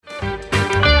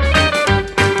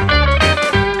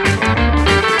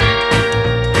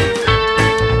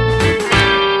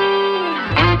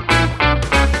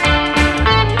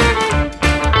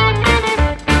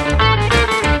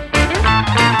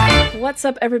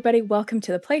What's up, everybody? Welcome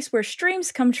to the place where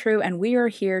streams come true, and we are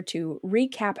here to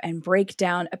recap and break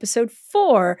down episode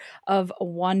 4 of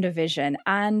WandaVision.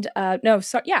 And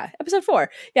episode 4.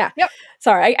 Yeah. Yep.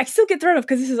 Sorry, I still get thrown off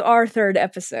because this is our third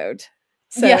episode.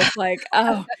 So it's like,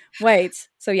 oh, wait.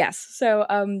 So yes. So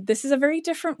this is a very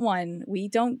different one.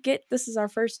 This is our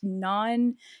first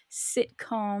non-sitcom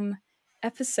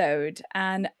episode,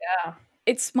 and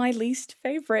it's my least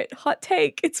favorite. Hot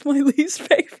take. It's my least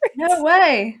favorite. No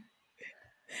way.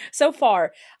 So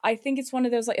far, I think it's one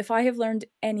of those, like, if I have learned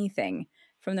anything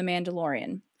from The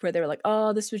Mandalorian, where they were like,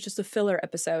 oh, this was just a filler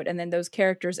episode, and then those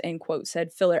characters, in quote,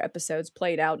 said filler episodes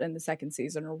played out in the second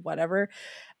season or whatever,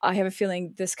 I have a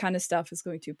feeling this kind of stuff is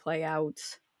going to play out,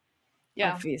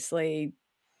 obviously.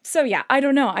 So yeah, I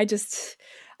don't know. I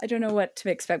don't know what to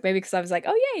expect. Maybe because I was like,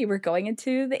 oh yay, we're going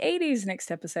into the 80s next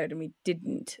episode, and we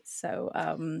didn't. So,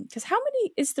 because how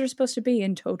many is there supposed to be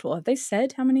in total? Have they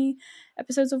said how many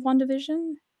episodes of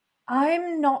WandaVision?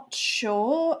 I'm not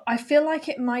sure. I feel like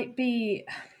it might be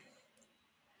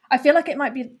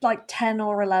like 10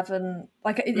 or 11.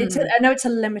 Like I know it's a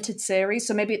limited series,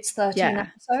 so maybe it's 13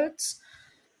 episodes.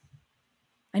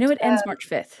 I know it ends March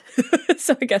 5th,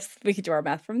 so I guess we could do our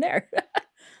math from there.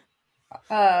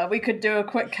 We could do a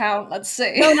quick count. Let's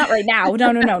see. No, not right now.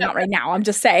 No, not right now. I'm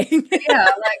just saying.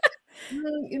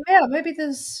 Maybe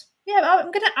there's. Yeah,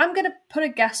 I'm gonna put a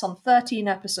guess on 13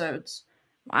 episodes.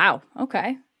 Wow.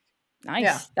 Okay. Nice.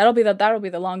 Yeah. That'll be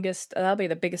the longest. That'll be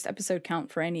the biggest episode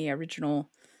count for any original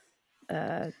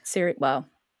series. Well,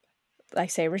 I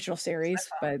say original series,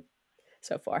 but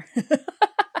so far.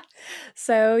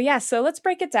 So yeah. So let's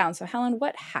break it down. So Helen,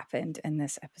 what happened in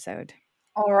this episode?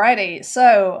 Alrighty,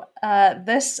 so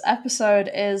this episode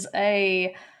is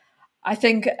I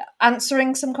think,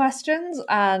 answering some questions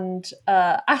and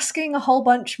asking a whole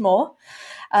bunch more.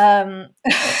 But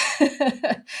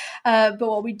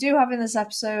what we do have in this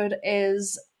episode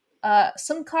is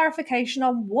some clarification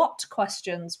on what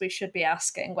questions we should be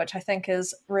asking, which I think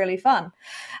is really fun.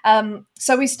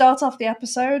 So we start off the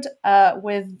episode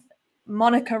with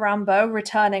Monica Rambeau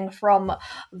returning from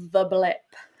the blip.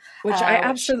 Which I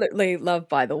absolutely love,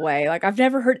 by the way. Like, I've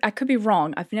never heard, I could be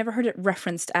wrong, I've never heard it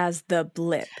referenced as the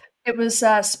blip. It was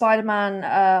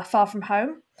Spider-Man Far From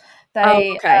Home.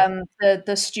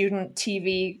 The student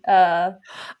TV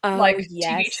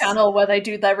TV channel where they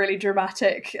do their really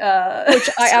dramatic which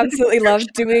I absolutely love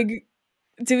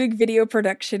doing video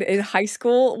production in high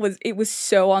school. It was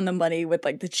so on the money with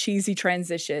like the cheesy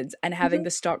transitions and having the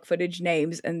stock footage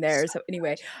names in there. So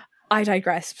anyway, I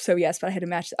digress. So yes, but I had to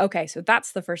match. Okay, so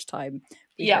that's the first time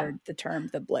we heard the term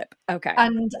the blip. Okay.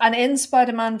 And in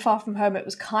Spider-Man Far From Home, it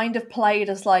was kind of played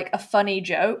as like a funny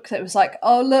joke. That was like,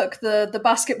 oh look, the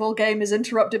basketball game is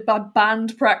interrupted by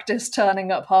band practice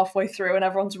turning up halfway through and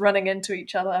everyone's running into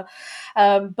each other.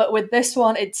 But with this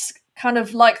one, it's kind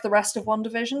of like the rest of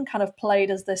WandaVision, kind of played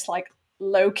as this like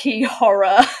low-key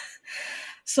horror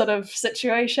sort of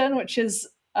situation, which is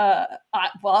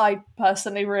I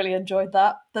personally really enjoyed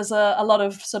that. There's a lot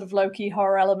of sort of low-key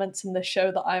horror elements in this show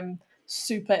that I'm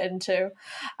super into.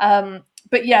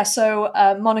 But yeah, so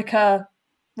Monica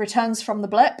returns from the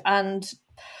blip and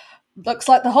looks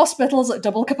like the hospital's at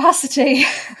double capacity.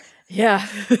 Yeah.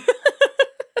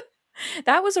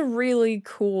 That was a really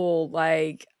cool,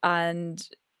 and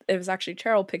it was actually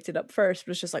Cheryl picked it up first,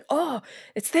 but it's just like, oh,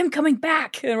 it's them coming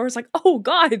back. And we're just like, oh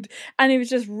God. And it was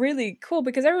just really cool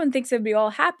because everyone thinks they'd be all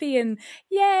happy and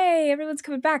yay, everyone's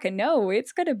coming back. And no,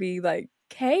 it's going to be like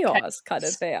chaos kind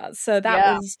of chaos. So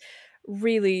that was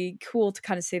really cool to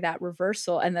kind of see that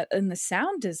reversal. And the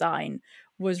sound design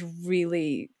was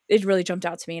really jumped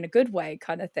out to me in a good way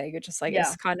kind of thing. It just like,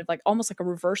 it's kind of like almost like a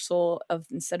reversal of,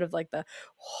 instead of like the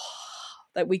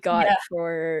that we got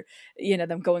for,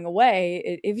 them going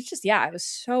away. It was just, it was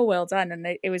so well done. And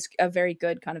it was a very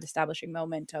good kind of establishing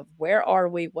moment of where are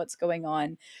we, what's going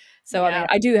on. So, I mean,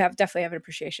 I do definitely have an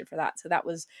appreciation for that. So that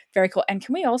was very cool. And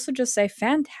can we also just say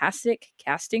fantastic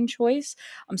casting choice?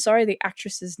 I'm sorry, the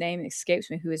actress's name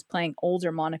escapes me, who is playing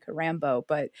older Monica Rambeau,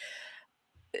 but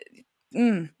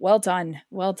well done.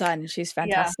 Well done. She's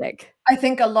fantastic. I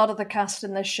think a lot of the cast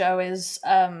in this show is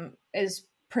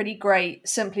pretty great,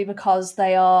 simply because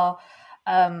they are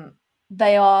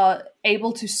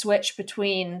able to switch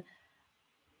between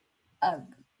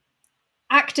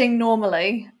acting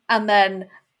normally and then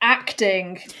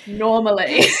acting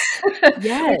normally.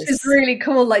 Yes. Which is really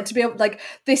cool, like to be able, like,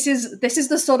 this is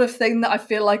the sort of thing that I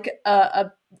feel like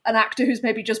an actor who's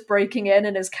maybe just breaking in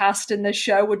and is cast in this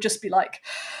show would just be like,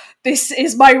 this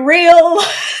is my real.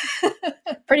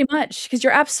 Pretty much, because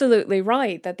you're absolutely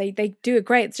right that they do it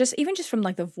great. It's just even just from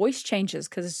like the voice changes,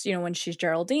 because when she's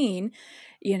Geraldine,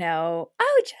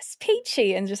 oh, just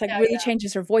Peachy, and just like Yeah, really yeah.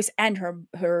 changes her voice and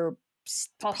her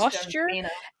posture, Demeanor.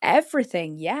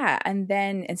 everything. Yeah. And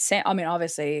then, I mean,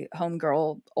 obviously,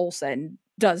 Homegirl Olsen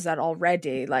does that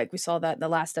already. Like we saw that in the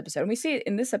last episode, and we see it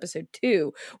in this episode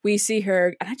too. We see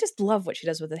her, and I just love what she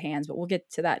does with the hands, but we'll get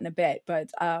to that in a bit.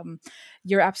 But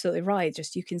you're absolutely right.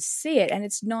 Just you can see it, and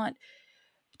it's not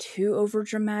too over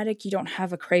dramatic. You don't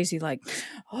have a crazy like,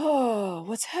 oh,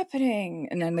 what's happening,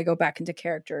 and then they go back into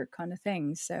character kind of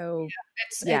thing. So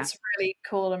yeah, It's really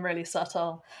cool and really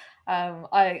subtle.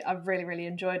 I really really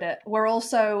enjoyed it. We're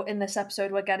also in this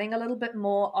episode we're getting a little bit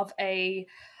more of a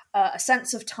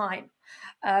sense of time.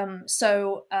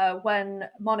 When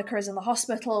Monica is in the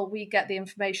hospital, we get the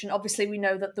information. Obviously, we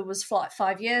know that there was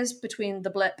 5 years between the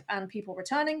blip and people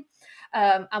returning,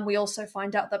 and we also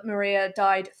find out that Maria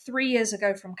died 3 years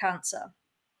ago from cancer.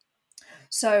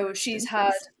 So she's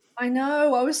had. I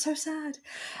know. I was so sad.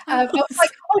 I was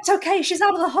like, "Oh, it's okay. She's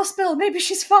out of the hospital. Maybe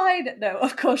she's fine." No,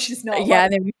 of course she's not. yeah,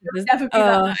 Like, never be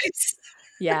that nice.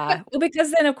 yeah. Well,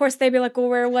 because then of course they'd be like, well,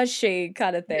 where was she,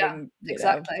 kind of Yeah, thing,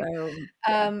 exactly. so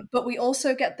yeah. But we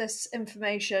also get this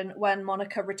information when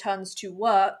Monica returns to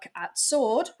work at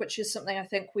Sword, which is something I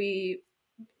think we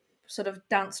sort of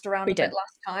danced around We a bit did.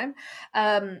 last time,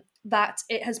 that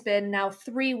it has been now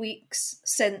 3 weeks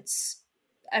since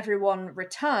everyone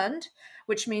returned,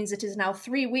 which means it is now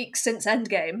 3 weeks since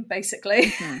Endgame, basically.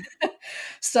 Mhm.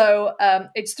 So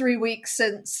it's 3 weeks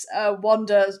since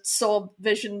Wanda saw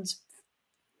Vision's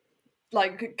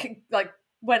like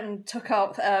went and took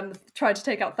out tried to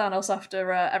take out Thanos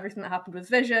after everything that happened with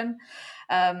Vision.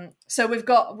 So we're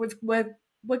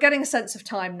getting a sense of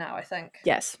time now, I think.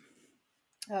 Yes,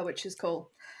 Which is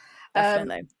cool.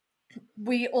 definitely.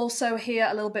 We also hear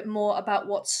a little bit more about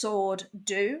what Sword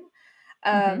do.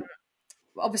 Mhm.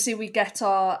 Obviously, we get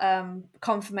our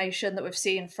confirmation that we've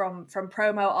seen from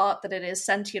promo art that it is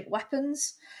sentient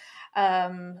weapons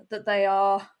that they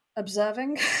are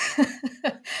observing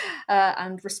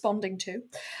and responding to.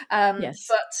 Yes.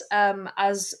 But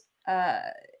as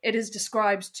it is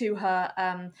described to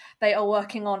her, they are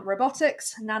working on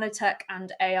robotics, nanotech,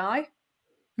 and AI.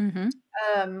 Mhm.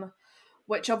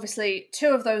 Which obviously two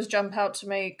of those jump out to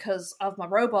me because of my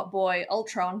robot boy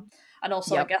Ultron, and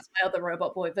also I Yep. guess my other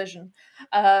robot boy Vision.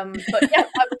 But yeah,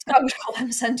 I would call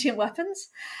them sentient weapons.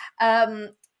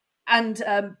 And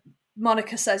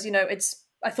Monica says,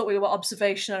 I thought we were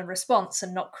observation and response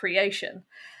and not creation.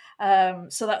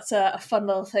 So that's a fun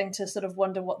little thing to sort of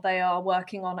wonder what they are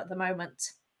working on at the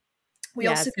moment. We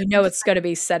Yeah, also you know it's going to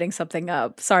be setting something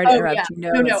up. Sorry to oh yeah, interrupt. You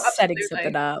know no, it's setting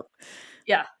something absolutely, up.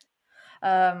 yeah.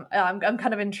 I'm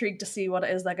kind of intrigued to see what it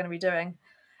is they're going to be doing.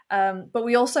 But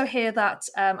we also hear that,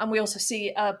 and we also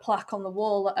see a plaque on the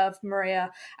wall of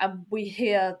Maria, and we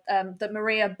hear that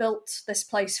Maria built this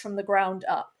place from the ground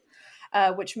up,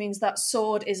 which means that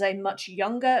Sword is a much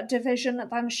younger division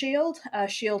than Shield.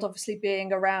 Shield obviously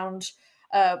being around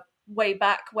way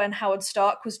back when Howard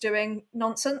Stark was doing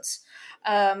nonsense,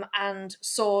 and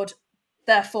Sword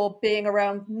therefore being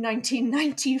around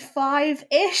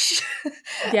 1995-ish. I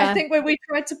Yeah. think when we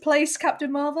tried to place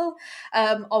Captain Marvel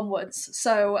onwards.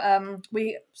 So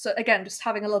again, just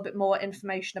having a little bit more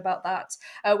information about that,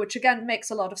 which again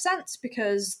makes a lot of sense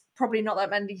because probably not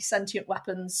that many sentient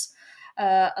weapons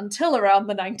until around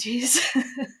the 90s.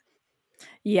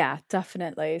 Yeah,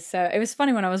 definitely. So it was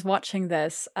funny when I was watching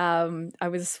this. I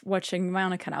was watching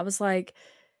Monica, and I was like,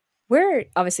 "We're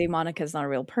obviously Monica's not a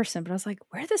real person," but I was like,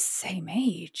 "We're the same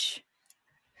age."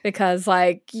 Because,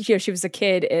 like, she was a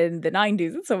kid in the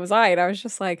 90s, and so was I. And I was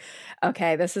just like,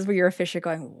 okay, this is where you're officially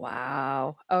going,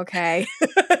 wow, okay.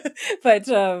 But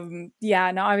yeah,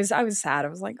 no, I was sad. I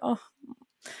was like, oh,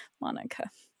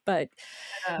 Monica. But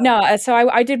no, so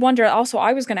I did wonder. Also,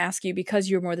 I was going to ask you because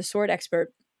you're more the sword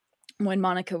expert. When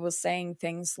Monica was saying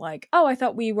things like, "Oh, I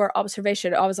thought we were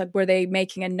observation," I was like, "Were they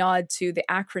making a nod to the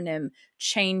acronym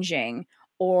changing,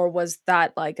 or was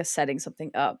that like a setting something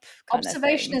up kind of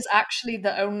Observation thing?" is actually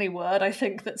the only word I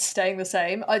think that's staying the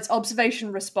same. It's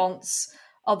observation response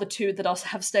are the two that also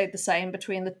have stayed the same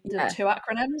between the Yeah. two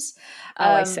acronyms.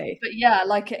 Oh, I see. But yeah,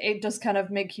 like it does kind of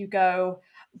make you go,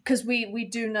 because we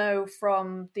do know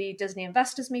from the Disney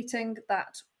investors meeting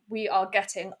that we are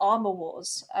getting Armor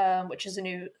Wars, which is a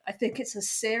new, I think it's a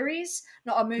series,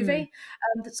 not a Mm. movie,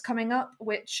 that's coming up,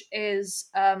 which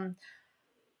is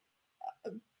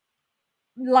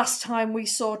last time we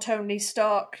saw Tony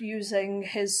Stark using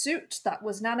his suit, that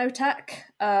was nanotech.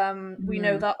 We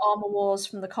know Mm. that Armor Wars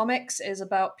from the comics is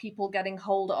about people getting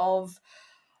hold of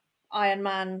Iron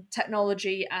Man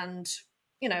technology and,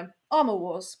 Armor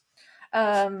Wars.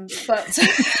 But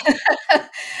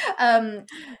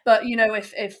but you know,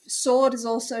 if Sword is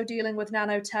also dealing with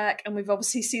nanotech, and we've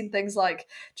obviously seen things like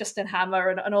Justin Hammer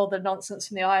and all the nonsense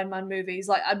from the Iron Man movies,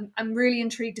 like I'm really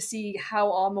intrigued to see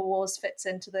how Armor Wars fits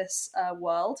into this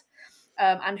world,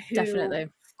 and who Definitely.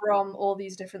 from all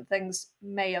these different things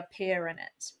may appear in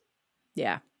it.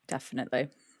 Yeah, definitely.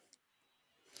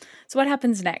 So what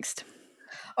happens next?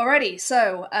 Alrighty,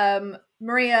 so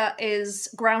Maria is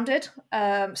grounded.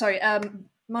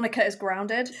 Monica is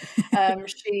grounded.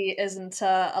 She isn't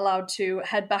allowed to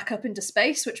head back up into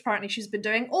space, which apparently she's been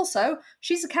doing. Also,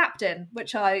 she's a captain,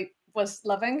 which I was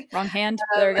loving. Wrong hand.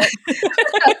 There we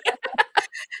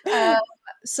go.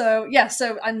 So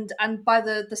and by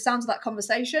the sounds of that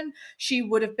conversation, she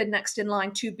would have been next in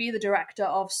line to be the director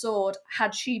of Sword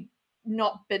had she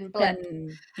not been Blip.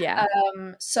 Yeah.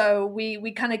 So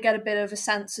we kind of get a bit of a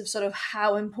sense of sort of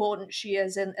how important she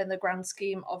is in the grand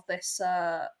scheme of this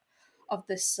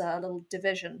little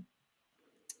division.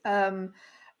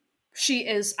 She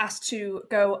is asked to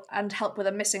go and help with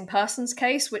a missing persons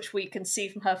case, which we can see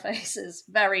from her face is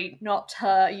very not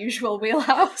her usual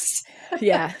wheelhouse.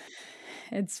 Yeah.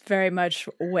 It's very much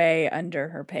way under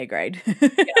her pay grade.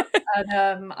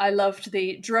 And I loved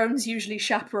the drones usually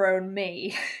chaperone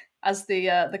me as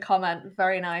the comment.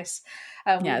 Very nice.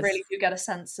 We really do get a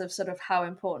sense of sort of how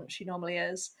important she normally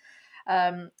is.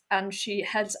 And she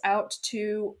heads out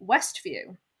to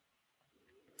Westview.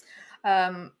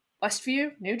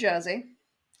 Westview, New Jersey.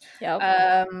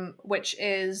 Yep. Which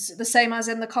is the same as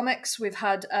in the comics. We've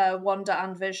had Wanda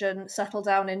and Vision settle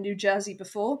down in New Jersey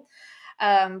before.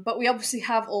 But we obviously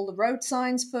have all the road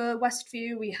signs for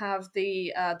Westview. We have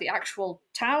the actual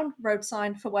town road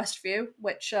sign for Westview,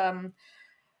 which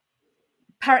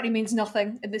apparently means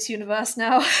nothing in this universe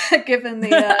now, given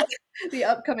the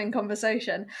upcoming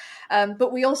conversation.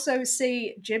 But we also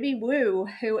see Jimmy Woo,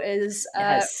 who is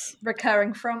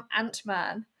recurring from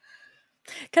Ant-Man.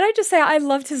 Can I just say I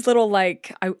loved his little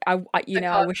like I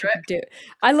wish trick. I could do it.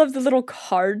 I love the little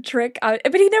card trick, but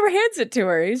he never hands it to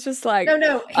her. He's just like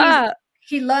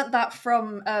he learnt that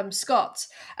from Scott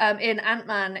in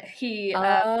Ant-Man.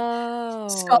 Scott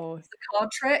does the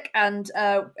card trick, and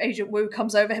Agent Woo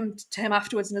comes over to him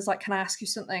afterwards and is like, "Can I ask you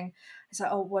something?" He's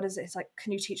like, "Oh, what is it?" It's like,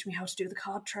 "Can you teach me how to do the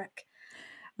card trick?"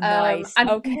 Nice. And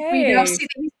okay. We now see that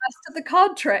he's mastered the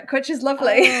card trick, which is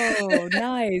lovely. Oh,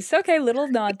 nice. Okay, little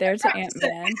nod there to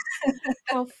Ant-Man.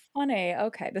 How funny.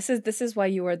 Okay, this is why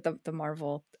you are the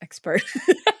Marvel expert.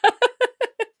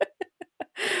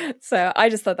 So I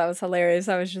just thought that was hilarious.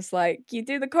 I was just like, you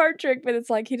do the card trick, but it's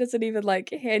like he doesn't even like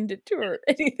hand it to her or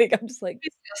anything. I'm just like,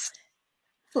 he's just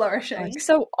flourishing. He's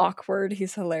so awkward.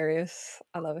 He's hilarious.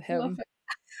 I love him.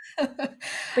 But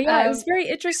yeah, it was very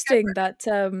interesting that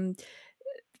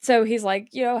so he's like,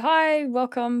 hi,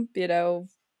 welcome,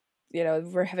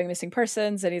 we're having missing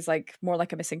persons, and he's like more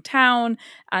like a missing town.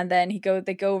 And then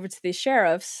they go over to the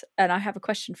sheriffs, and I have a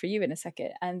question for you in a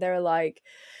second. And they're like,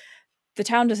 the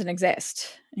town doesn't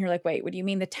exist. And you're like, wait, what do you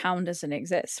mean the town doesn't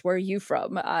exist? Where are you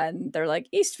from? And they're like,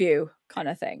 Eastview kind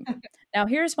of thing. Now,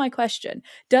 here's my question.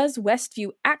 Does Westview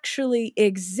actually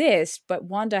exist, but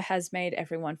Wanda has made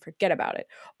everyone forget about it?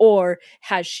 Or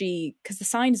has she, because the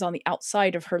sign is on the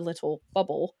outside of her little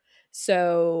bubble,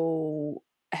 so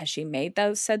has she made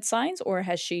those said signs, or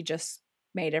has she just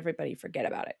made everybody forget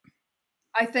about it?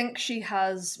 I think she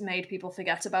has made people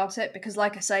forget about it because,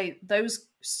 like I say, those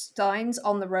signs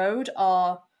on the road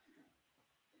are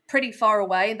pretty far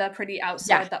away. They're pretty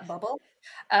outside that bubble.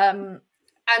 And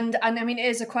I mean, it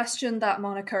is a question that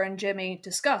Monica and Jimmy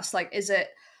discuss. Like, is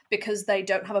it because they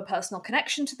don't have a personal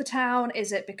connection to the town?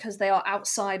 Is it because they are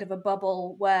outside of a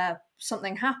bubble where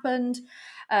something happened?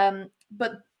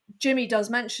 But Jimmy does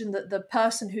mention that the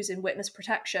person who's in witness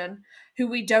protection, who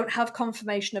we don't have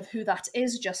confirmation of who that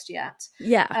is just yet.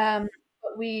 Yeah.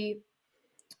 But we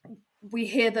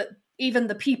hear that even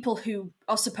the people who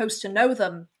are supposed to know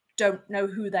them don't know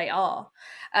who they are.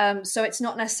 So it's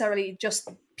not necessarily just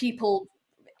people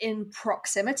in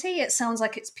proximity. It sounds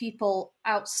like it's people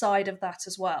outside of that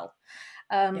as well.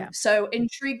 So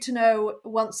intrigued to know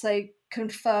once they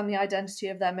confirm the identity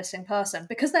of their missing person,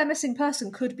 because their missing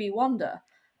person could be Wanda.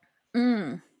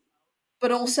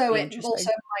 But also it also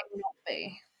might not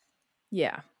be.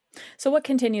 Yeah. So what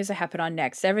continues to happen on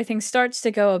next? Everything starts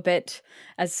to go a bit,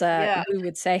 as we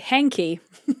would say, hanky.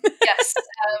 Yes.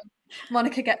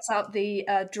 Monica gets out the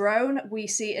drone. We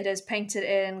see it is painted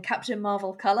in Captain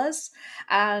Marvel colors,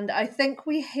 and I think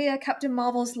we hear Captain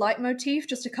Marvel's leitmotif,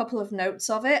 just a couple of notes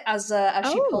of it as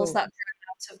she pulls that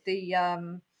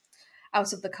drone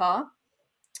out of the car.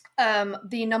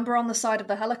 The number on the side of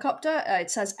the helicopter, it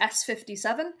says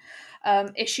S57.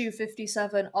 Issue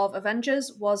 57 of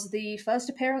Avengers was the first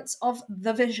appearance of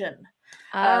the Vision,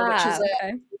 which is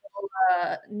Okay.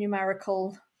 a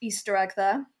numerical Easter egg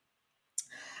there.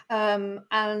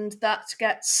 And that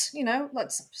gets,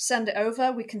 let's send it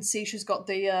over. We can see she's got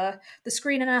the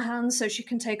screen in her hand, so she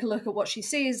can take a look at what she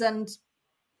sees and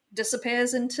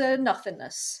disappears into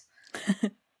nothingness.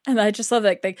 And I just love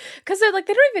that because they're like,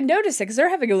 they don't even notice it because they're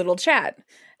having a little chat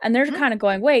and they're kind of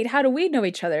going, wait, how do we know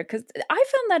each other? Because I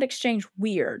found that exchange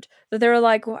weird, that they were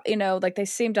like, like they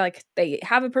seemed like they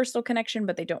have a personal connection,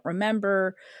 but they don't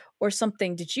remember or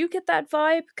something. Did you get that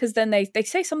vibe? Because then they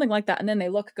say something like that and then they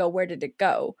go, where did it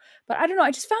go? But I don't know.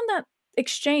 I just found that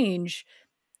exchange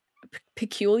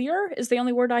peculiar is the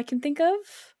only word I can think of.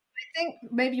 I think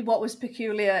maybe what was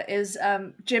peculiar is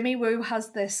Jimmy Woo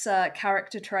has this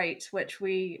character trait, which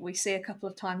we see a couple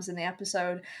of times in the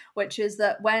episode, which is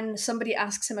that when somebody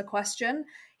asks him a question,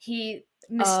 he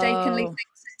mistakenly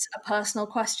thinks it's a personal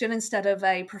question instead of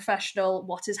a professional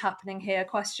what is happening here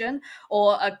question,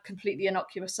 or a completely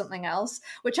innocuous something else,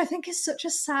 which I think is such a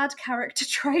sad character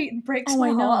trait and breaks my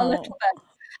heart a little bit.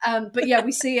 But yeah,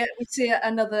 we see it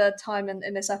another time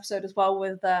in this episode as well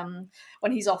with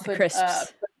when he's offered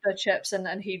the chips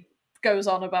and he goes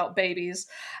on about babies.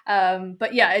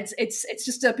 But yeah, it's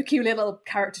just a peculiar little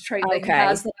character trait that he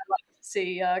has that I like to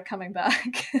see coming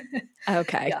back.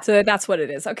 Okay, yeah. So that's what it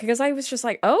is. Okay, because I was just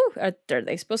like, oh, are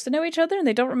they supposed to know each other and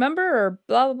they don't remember or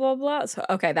blah, blah, blah, blah. So,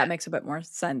 okay, that makes a bit more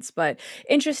sense. But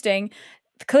interesting.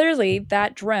 Clearly,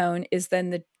 that drone is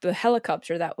then the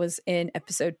helicopter that was in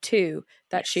episode 2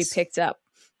 that she picked up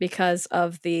because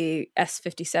of the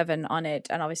S57 on it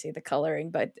and obviously the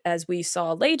coloring. But as we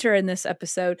saw later in this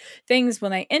episode, things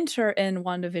when they enter in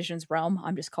WandaVision's realm,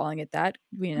 I'm just calling it that,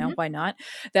 why not?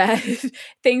 That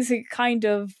things kind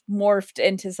of morphed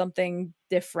into something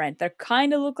different that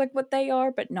kind of look like what they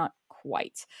are, but not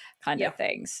quite kind of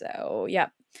thing. So, yeah.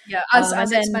 Yeah, as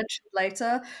it's mentioned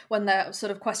later, when they're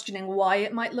sort of questioning why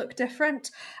it might look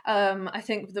different, I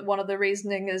think that one of the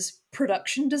reasoning is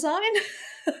production design,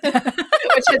 which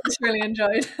I just really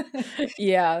enjoyed.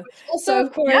 Yeah. Also,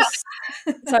 of course,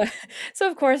 so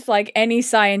of course, like any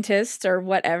scientist or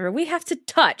whatever, we have to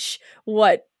touch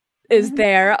what is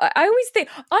there. I always think,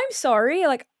 I'm sorry,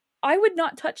 like, I would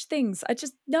not touch things. I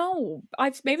just no.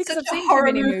 Maybe because I've seen too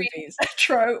many movies.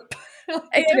 Trope. But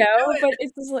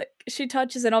it's just like she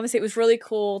touches, and obviously it was really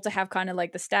cool to have kind of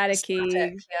like the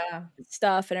staticky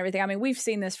stuff and everything. I mean, we've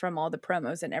seen this from all the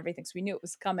promos and everything, so we knew it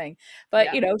was coming. But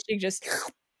she just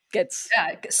gets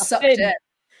sucked in.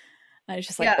 And it's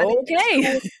just like,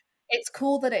 okay. It's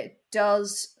cool that it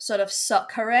does sort of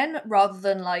suck her in rather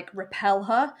than like repel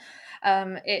her.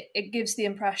 It gives the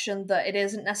impression that it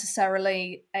isn't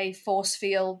necessarily a force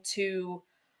field to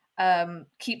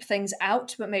keep things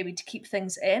out, but maybe to keep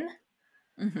things in.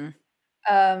 Mm-hmm.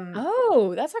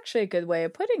 That's actually a good way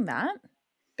of putting that.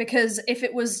 Because if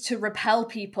it was to repel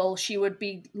people, she would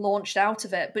be launched out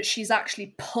of it, but she's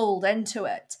actually pulled into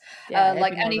it.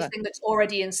 Like anything that's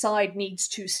already inside needs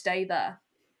to stay there.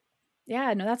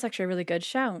 Yeah, no, that's actually a really good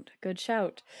shout. Good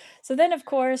shout. So then, of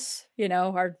course,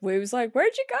 our Woo's like,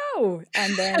 where'd you go?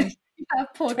 And then...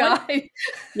 poor guy.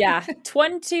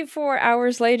 24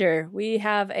 hours later, we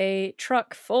have a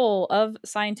truck full of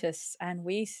scientists, and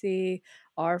we see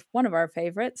one of our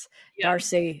favorites,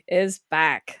 Darcy, is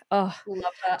back. Oh, love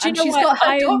her. And she's got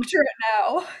her doctorate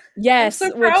now. Yes.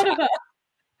 I'm so proud of her.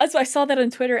 I saw that on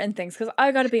Twitter and things, because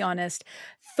I gotta be honest,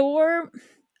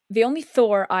 the only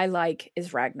Thor I like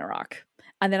is Ragnarok.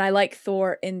 And then I like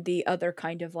Thor in the other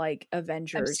kind of like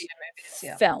Avengers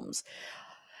films.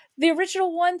 The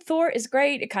original one, Thor, is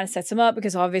great. It kind of sets him up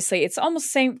because obviously it's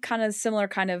almost similar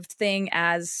kind of thing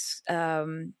as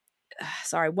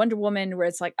Wonder Woman, where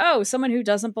it's like, someone who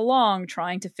doesn't belong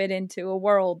trying to fit into a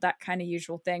world, that kind of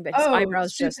usual thing. But his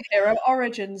eyebrows superhero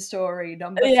origin story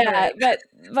number 3.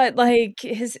 but like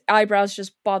his eyebrows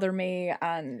just bother me,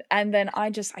 and then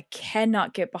I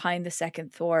cannot get behind the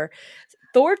second Thor.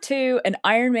 Thor 2 and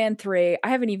Iron Man 3. I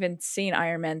haven't even seen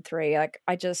Iron Man 3. Like,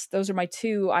 those are my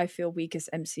 2 I feel weakest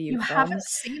MCU films. You haven't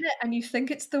seen it and you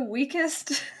think it's the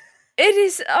weakest? It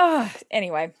is.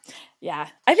 Anyway, yeah.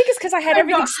 I think it's because I had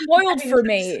everything spoiled for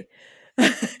me.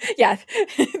 Yeah.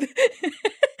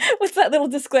 What's that little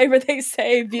disclaimer they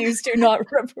say? Views do not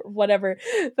whatever.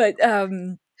 But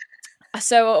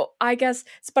so I guess,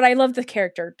 but I love the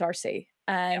character Darcy.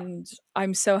 And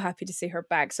I'm so happy to see her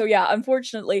back. So yeah,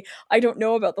 unfortunately, I don't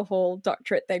know about the whole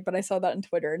doctorate thing, but I saw that on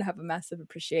Twitter and have a massive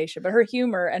appreciation. But her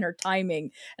humor and her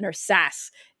timing and her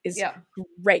sass is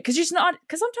great. Because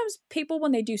sometimes people,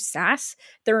 when they do sass,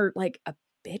 they're like a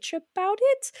bitch about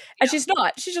it. And she's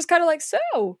not. She's just kind of like,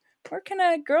 so where can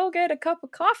a girl get a cup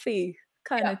of coffee?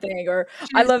 Kind Yeah. of thing. Or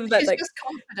I love that, She's like, just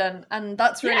confident, and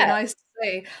that's really yeah, nice to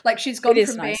see. Like, she's it gone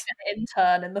is from being nice. an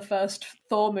intern in the first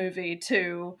Thor movie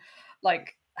to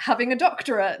like having a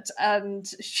doctorate, and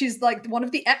she's like one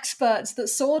of the experts that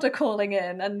Sword are calling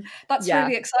in, and that's Yeah.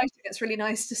 really exciting. It's really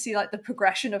nice to see like the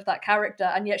progression of that character,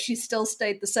 and yet she's still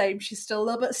stayed the same. She's still a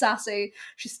little bit sassy.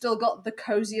 She's still got the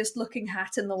coziest looking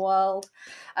hat in the world.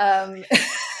 I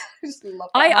just love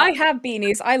that I hat. have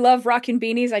beanies. I love rocking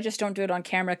beanies. I just don't do it on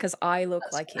camera because I look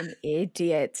That's like an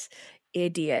idiot.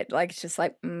 Idiot. Like it's just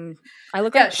like I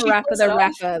look yeah, like she Parappa pulls it the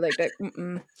off. Rappa. Like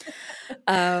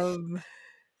um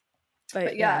But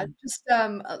but yeah, yeah. just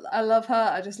I love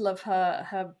her. I just love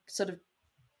her sort of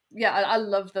yeah. I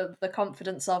love the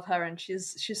confidence of her, and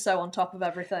she's so on top of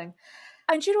everything.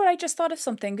 And you know what? I just thought of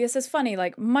something because it's funny.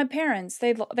 Like my parents,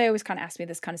 they always kind of ask me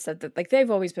this kind of stuff. That like they've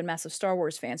always been massive Star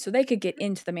Wars fans, so they could get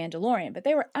into the Mandalorian. But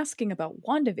they were asking about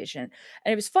WandaVision, and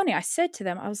it was funny. I said to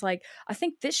them, I was like, I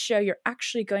think this show you're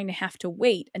actually going to have to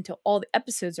wait until all the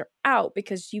episodes are out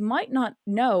because you might not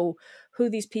know who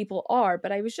these people are.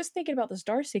 But I was just thinking about this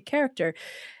Darcy character.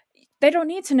 They don't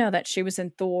need to know that she was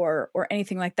in Thor or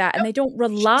anything like that, and Nope. they don't She's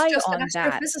rely just an on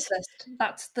that. astrophysicist.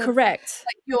 That's the Correct.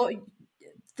 like your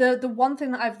the one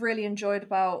thing that I've really enjoyed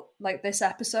about like this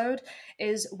episode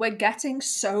is we're getting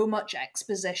so much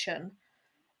exposition,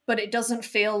 but it doesn't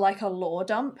feel like a lore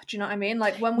dump. Do you know what I mean?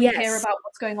 Like when we hear Yes. about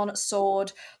what's going on at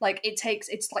Sword, like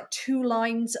it's like two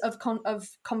lines of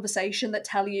conversation that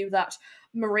tell you that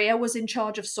Maria was in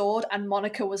charge of Sword and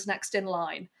Monica was next in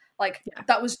line. Like Yeah.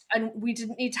 that was, and we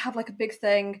didn't need to have like a big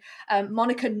thing.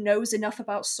 Monica knows enough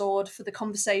about Sword for the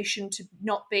conversation to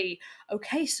not be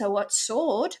okay. So at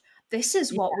Sword, this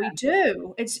is what we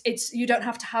do. It's you don't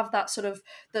have to have that sort of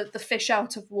the fish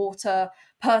out of water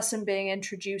person being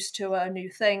introduced to a new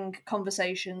thing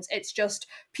conversations. It's just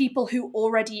people who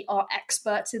already are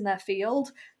experts in their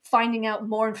field finding out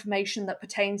more information that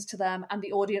pertains to them, and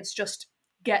the audience just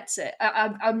gets it.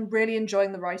 I'm really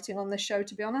enjoying the writing on this show,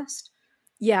 to be honest.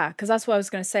 Yeah, because that's what I was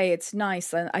going to say. It's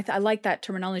nice, and I like that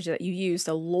terminology that you used,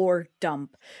 a lore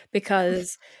dump,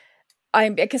 because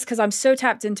because I'm so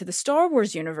tapped into the Star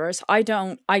Wars universe, I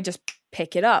just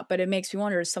pick it up, but it makes me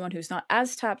wonder as someone who's not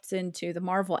as tapped into the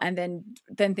Marvel, and then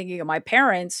thinking of my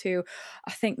parents who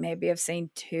I think maybe have seen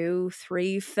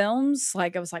 2-3 films,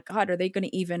 like I was like, God, are they going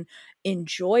to even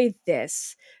enjoy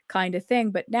this kind of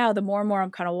thing? But now the more and more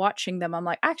I'm kind of watching them, I'm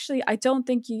like, actually, I don't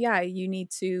think you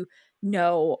need to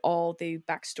know all the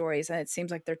backstories, and it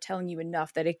seems like they're telling you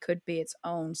enough that it could be its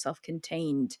own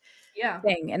self-contained Yeah.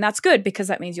 thing. And that's good because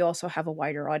that means you also have a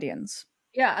wider audience.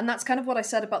 Yeah, and that's kind of what I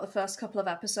said about the first couple of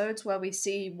episodes where we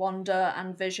see Wanda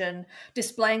and Vision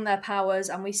displaying their powers,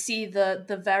 and we see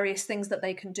the various things that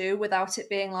they can do without it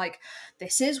being like,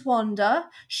 this is Wanda,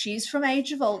 she's from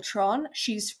Age of Ultron,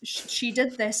 she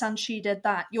did this and she did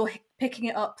that. You're picking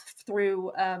it up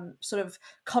through sort of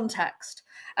context.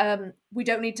 We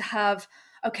don't need to have,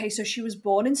 okay, so she was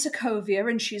born in Sokovia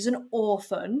and she's an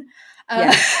orphan.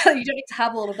 Yeah. You don't need to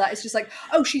have all of that. It's just like,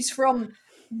 oh, she's from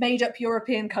made up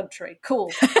European country. Cool.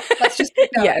 Let's just keep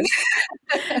going.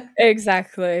 Yes,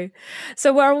 exactly.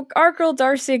 So our girl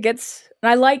Darcy gets, and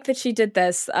I like that she did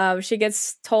this. She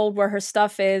gets told where her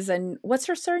stuff is, and what's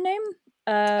her surname?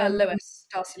 Lewis,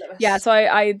 Darcy Lewis. Yeah, so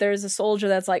I there's a soldier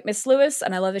that's like Miss Lewis,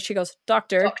 and I love that she goes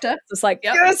Doctor. Doctor. It's like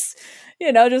Yep. yes,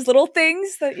 just little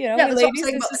things that Yeah, we that's what I'm ladies.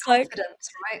 saying It's about the just like confidence,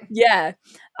 right? yeah,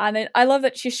 and then I love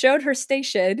that she showed her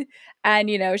station, and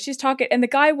she's talking, and the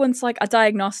guy wants like a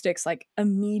diagnostics like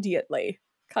immediately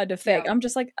kind of thing. Yeah. I'm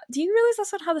just like, do you realize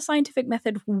that's not how the scientific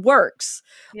method works?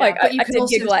 Yeah, Like but you I can did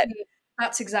also giggle at see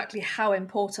that's exactly how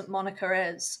important Monica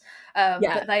is. yeah.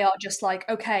 That they are just like,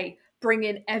 okay, bring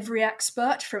in every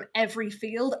expert from every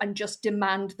field and just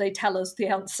demand they tell us the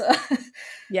answer.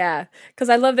 Yeah, because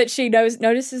I love that she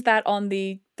notices that on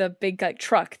the big like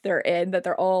truck they're in, that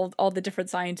they're all the different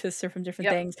scientists are from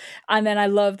different Yep. things. And then I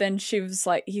love then she was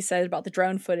like, he said about the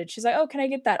drone footage. She's like, oh, can I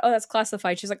get that? Oh, that's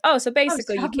classified. She's like, oh, so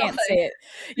basically you have can't nothing. say it.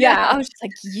 Yeah, Yeah. I was just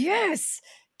like, yes,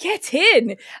 get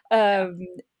in.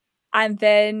 And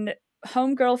then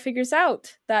Homegirl figures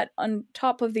out that on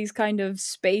top of these kind of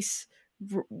space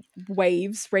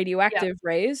waves, radioactive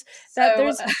rays, that So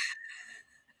there's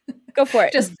go for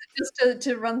it. just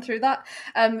to run through that.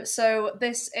 So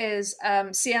this is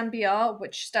CMBR,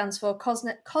 which stands for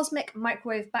cosmic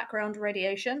microwave background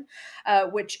radiation,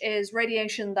 which is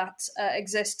radiation that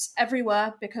exists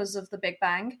everywhere because of the Big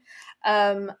Bang.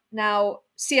 Now,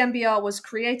 CMBR was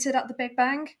created at the Big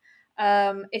Bang.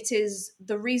 It is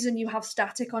the reason you have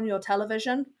static on your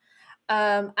television.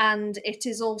 And it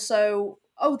is also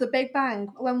oh, the Big Bang,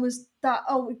 when was that?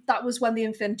 Oh, that was when the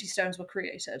Infinity Stones were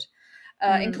created,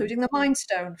 including the Mind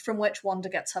Stone, from which Wanda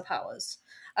gets her powers.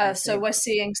 I So see. we're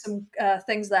seeing some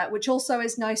things there, which also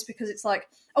is nice because it's like,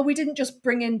 oh, we didn't just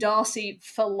bring in Darcy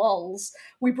for lols.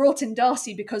 We brought in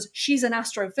Darcy because she's an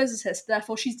astrophysicist,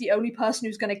 therefore she's the only person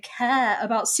who's going to care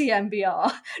about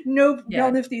CMBR.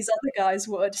 None of these other guys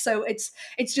would. So it's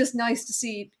just nice to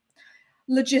see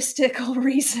logistical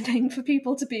reasoning for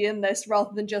people to be in this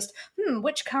rather than just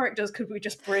which characters could we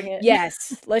just bring in.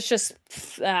 Yes, let's just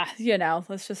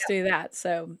let's just do that.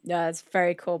 So yeah, it's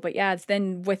very cool. But yeah, it's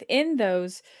then within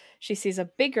those she sees a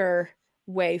bigger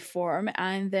waveform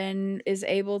and then is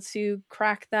able to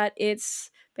crack that it's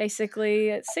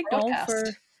basically a signal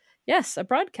broadcast. for a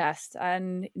broadcast,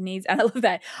 and I love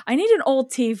that. I need an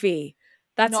old TV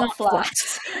that's not flat.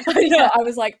 I know. I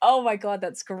was like, oh my God,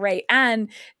 that's great. And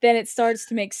then it starts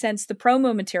to make sense. The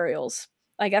promo materials,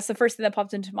 I guess the first thing that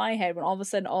popped into my head when all of a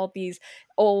sudden all these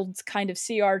old kind of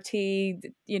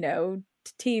CRT,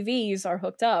 TVs are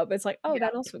hooked up. It's like, oh,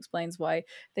 that also explains why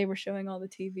they were showing all the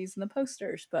TVs and the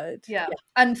posters. But yeah.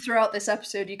 And throughout this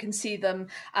episode, you can see them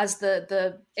as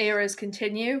the eras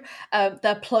continue.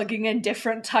 They're plugging in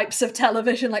different types of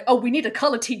television. Like, oh, we need a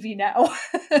color TV now,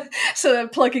 so they're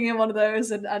plugging in one of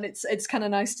those, and it's kind of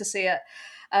nice to see it.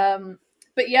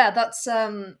 But yeah, that's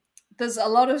there's a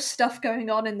lot of stuff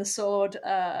going on in the Sword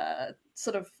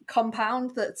sort of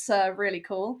compound that's really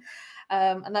cool.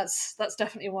 And that's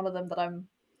definitely one of them that I'm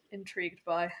intrigued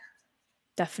by.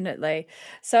 Definitely.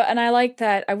 So, and I like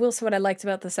that. I will say what I liked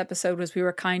about this episode was we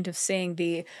were kind of seeing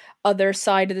the other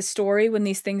side of the story when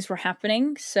these things were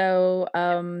happening. So,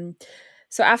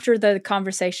 so after the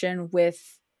conversation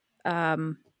with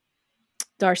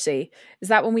Darcy, is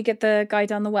that when we get the guy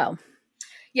down the well?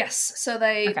 Yes. So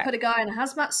they put a guy in a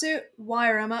hazmat suit,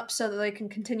 wire him up so that they can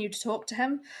continue to talk to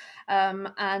him.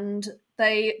 And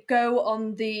they go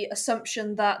on the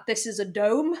assumption that this is a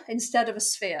dome instead of a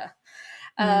sphere,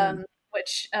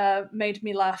 which made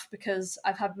me laugh because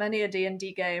I've had many a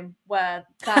D&D game where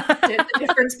the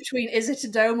difference between is it a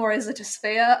dome or is it a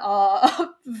sphere are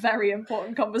very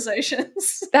important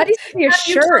conversations. That needs to be a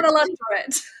shirt.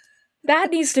 It.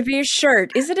 That needs to be a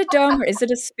shirt. Is it a dome or is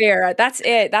it a sphere? That's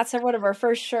it. That's one of our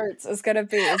first shirts is going to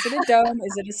be. Is it a dome?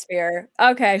 Is it a sphere?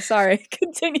 Okay, sorry.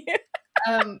 Continue.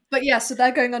 But yeah, so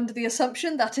they're going under the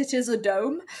assumption that it is a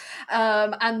dome,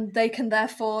 and they can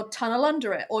therefore tunnel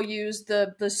under it or use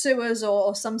the sewers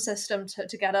or some system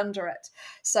to get under it.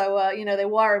 So they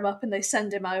wire him up and they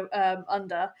send him out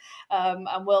under, and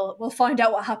we'll find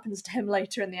out what happens to him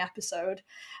later in the episode,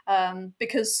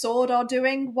 because Sword are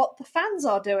doing what the fans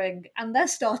are doing, and they're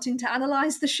starting to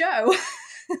analyze the show.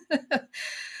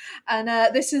 And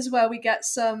this is where we get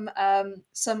some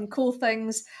cool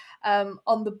things.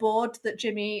 On the board that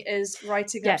Jimmy is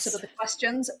writing up sort of the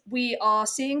questions. We are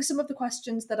seeing some of the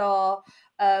questions that are,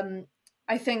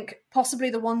 I think, possibly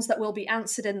the ones that will be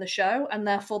answered in the show, and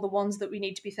therefore the ones that we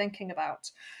need to be thinking about.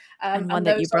 And one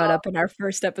that you brought up in our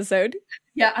first episode.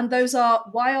 Yeah, and those are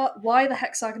why the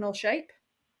hexagonal shape,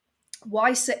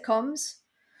 why sitcoms,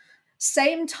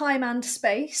 same time and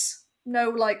space,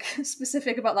 no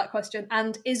specific about that question,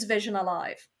 and is Vision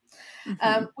alive?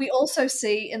 Mm-hmm. We also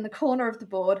see in the corner of the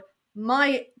board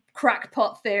my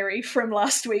crackpot theory from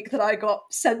last week that I got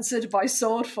censored by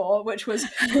Sword for, which was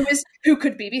who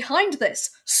could be behind this?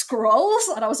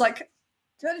 Skrulls? And I was like,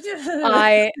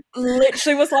 I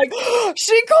literally was like, oh,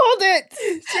 she called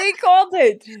it. She called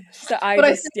it. So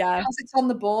because it's on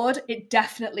the board, it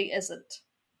definitely isn't.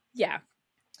 Yeah.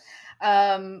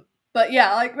 But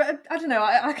yeah, I don't know.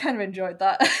 I kind of enjoyed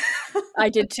that. I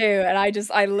did too, and I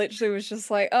literally was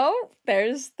just like, oh,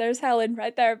 there's Helen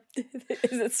right there.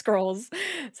 Is it Skrulls?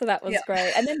 So that was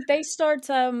great. And then they start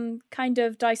kind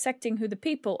of dissecting who the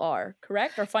people are,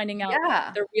 correct? Or finding out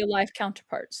their real life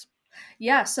counterparts.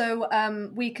 Yeah, so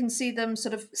we can see them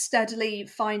sort of steadily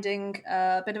finding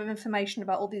a bit of information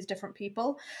about all these different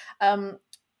people.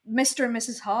 Mr. and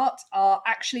Mrs. Hart are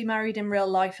actually married in real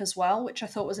life as well, which I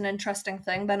thought was an interesting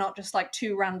thing. They're not just like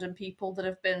two random people that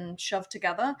have been shoved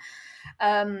together.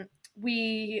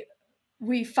 We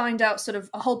find out sort of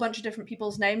a whole bunch of different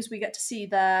people's names. We get to see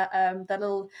their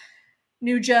little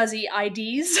New Jersey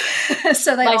IDs.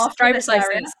 So they are driver's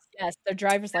license. Yes, their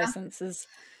driver's licenses.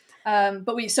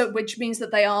 Which means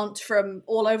that they aren't from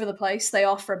all over the place. They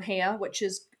are from here, which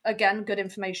is again, good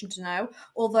information to know.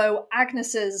 Although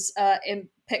Agnes's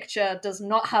picture does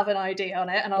not have an ID on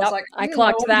it, and I was like, I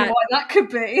clocked I wonder that. why that could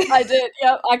be. I did.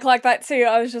 Yep, I clocked that too.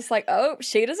 I was just like, oh,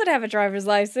 she doesn't have a driver's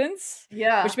license.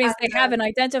 Yeah, which means they haven't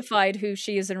identified who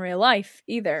she is in real life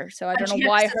either. So I don't know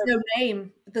why there's no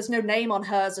name. There's no name on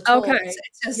hers at all. It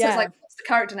just says like, what's the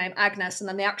character name? Agnes, and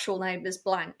then the actual name is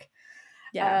blank.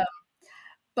 Yeah.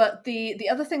 But the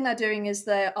other thing they're doing is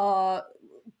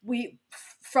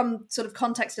from sort of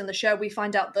context in the show, we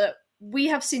find out that we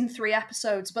have seen 3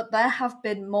 episodes, but there have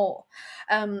been more.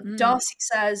 Darcy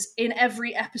says in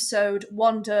every episode,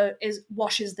 Wanda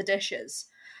washes the dishes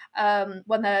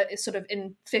when they're sort of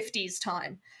in 50s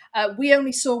time. We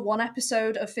only saw 1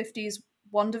 episode of 50s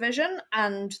WandaVision,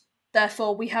 and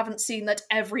therefore we haven't seen that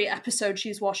every episode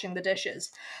she's washing the dishes.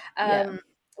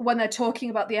 When they're talking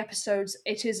about the episodes,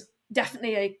 it is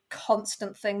definitely a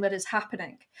constant thing that is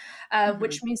happening,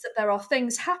 which means that there are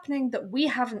things happening that we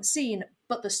haven't seen,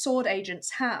 but the sword agents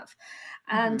have.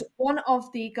 And one of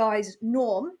the guys,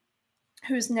 Norm,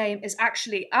 whose name is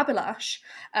actually Abhilash,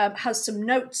 has some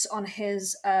notes on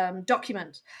his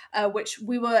document, which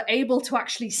we were able to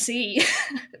actually see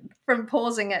from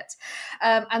pausing it.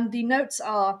 And the notes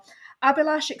are,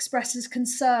 Abhilash expresses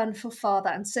concern for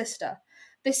father and sister.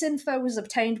 This info was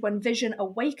obtained when Vision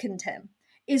awakened him.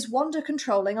 Is Wanda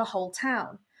controlling a whole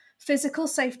town? Physical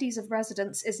safety of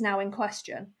residents is now in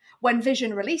question. When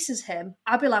Vision releases him,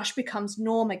 Abhilash becomes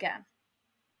Norm again.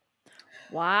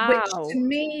 Wow. Which to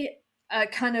me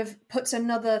kind of puts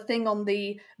another thing on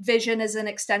the Vision as an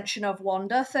extension of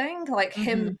Wanda thing. Like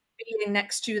him being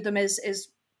next to them is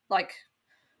like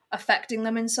affecting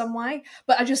them in some way.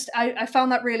 But I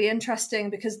found that really interesting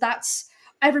because that's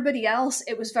everybody else,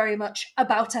 it was very much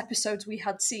about episodes we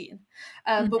had seen.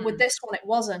 But with this one, it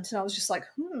wasn't. And I was just like,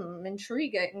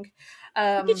 intriguing.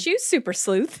 Look at you, super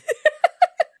sleuth.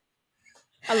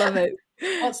 I love it.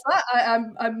 What's that?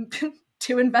 I'm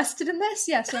too invested in this?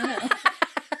 Yes, I know.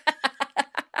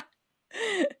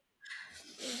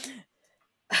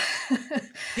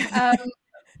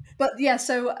 But yeah,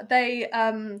 so they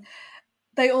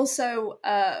also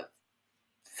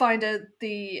find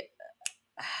the...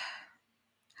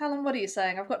 Helen, what are you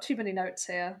saying? I've got too many notes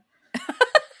here.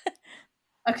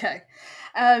 Okay.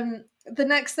 The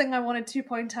next thing I wanted to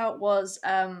point out was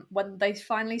when they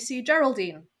finally see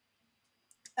Geraldine.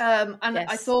 And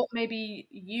I thought maybe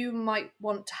you might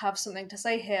want to have something to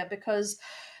say here, because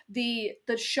the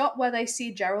shot where they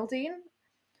see Geraldine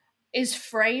is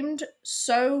framed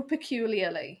so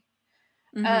peculiarly.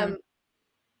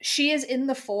 She is in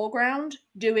the foreground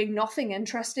doing nothing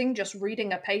interesting, just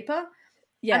reading a paper.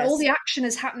 Yes. And all the action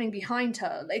is happening behind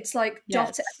her. It's like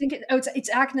I think it's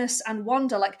Agnes and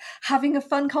Wanda like having a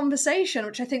fun conversation,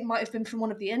 which I think might have been from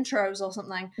one of the intros or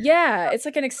something. Yeah, it's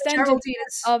like an extended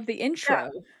of the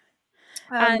intro.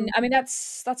 Yeah. And I mean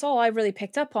that's all I really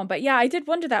picked up on. But yeah, I did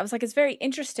wonder that. I was like, it's very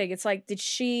interesting. It's like, did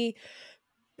she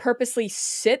purposely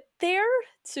sit there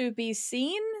to be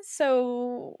seen?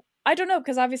 So I don't know,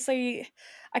 because obviously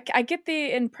I get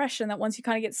the impression that once you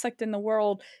kind of get sucked in the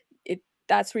world,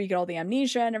 that's where you get all the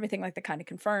amnesia and everything like that kind of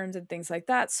confirms and things like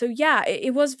that. So yeah,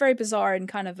 it was very bizarre in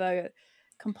kind of a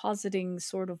compositing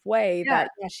sort of way that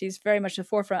she's very much in the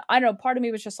forefront. I don't know, part of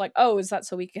me was just like, oh, is that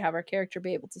so we could have our character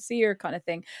be able to see her kind of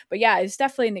thing? But yeah, it's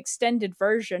definitely an extended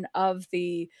version of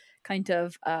the kind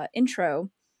of intro,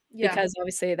 because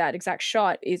obviously that exact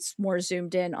shot is more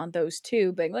zoomed in on those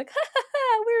two being like, ha ha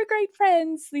ha, we're great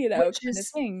friends, you know, which kind of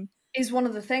thing. Is one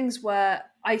of the things where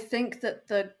I think that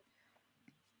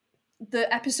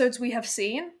the episodes we have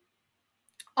seen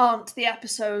aren't the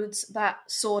episodes that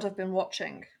Sword have been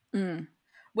watching,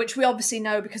 which we obviously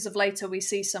know because of later we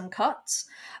see some cuts.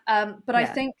 But I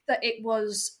think that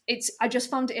I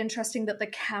just found it interesting that the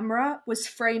camera was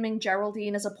framing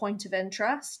Geraldine as a point of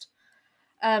interest.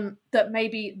 That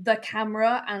maybe the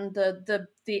camera and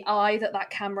the eye that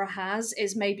camera has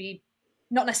is maybe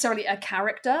not necessarily a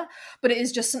character, but it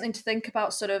is just something to think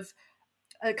about, sort of,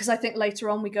 because I think later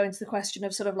on we go into the question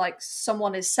of sort of like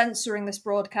someone is censoring this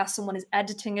broadcast, someone is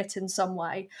editing it in some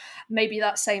way. Maybe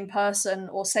that same person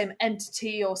or same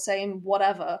entity or same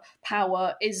whatever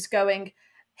power is going,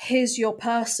 here's your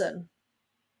person.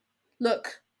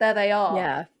 Look, there they are.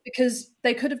 Yeah. Because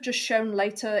they could have just shown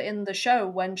later in the show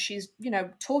when she's,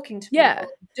 talking to people,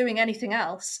 doing anything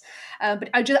else. But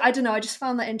I don't know, I just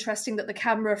found that interesting that the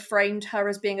camera framed her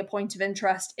as being a point of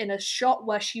interest in a shot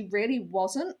where she really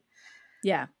wasn't.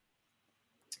 Yeah.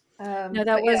 No,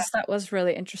 that was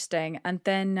really interesting. And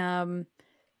then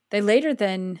they later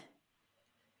then,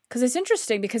 because it's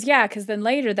interesting because then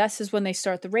later this is when they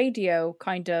start the radio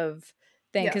kind of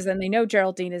thing, because then they know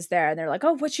Geraldine is there and they're like,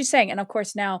 oh, what's she saying? And of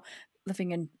course now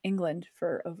living in England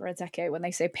for over a decade, when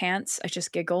they say pants, I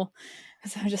just giggle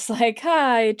because I'm just like,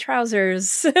 hi,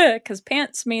 trousers, because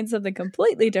pants means something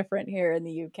completely different here in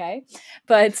the UK.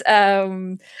 But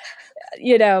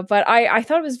but I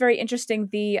thought it was very interesting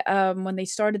when they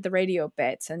started the radio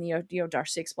bits, and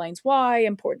Darcy explains why,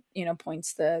 and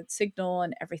points the signal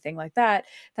and everything like that.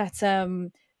 That's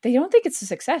they don't think it's a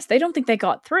success. They don't think they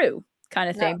got through, kind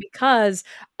of thing, because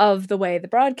of the way the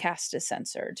broadcast is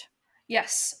censored.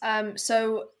 Yes.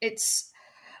 So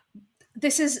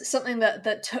this is something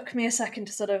that took me a second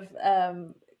to sort of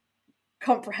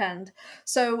comprehend.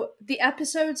 So the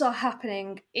episodes are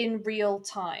happening in real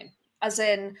time, as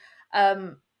in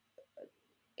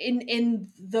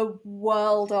the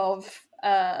world of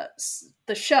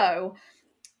the show,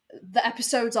 the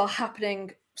episodes are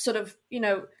happening sort of,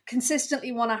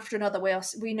 consistently one after another.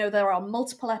 We know there are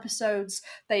multiple episodes.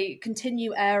 They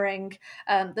continue airing.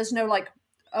 There's no like,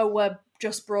 oh, we're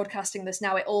just broadcasting this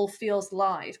now. It all feels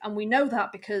live. And we know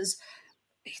that because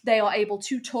they are able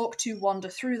to talk to Wanda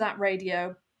through that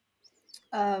radio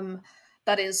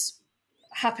that is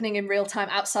happening in real time,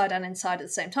 outside and inside at the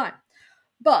same time.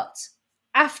 But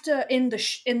after in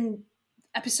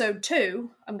episode 2,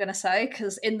 I'm going to say,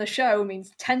 because in the show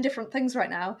means 10 different things right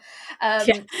now. I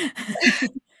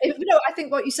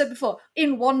think what you said before,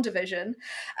 in WandaVision,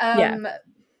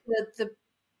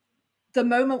 the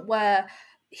moment where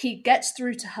he gets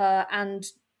through to her and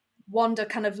Wanda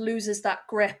kind of loses that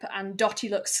grip and Dottie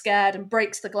looks scared and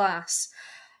breaks the glass,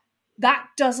 that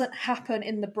doesn't happen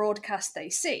in the broadcast they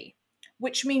see,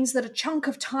 which means that a chunk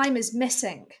of time is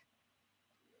missing.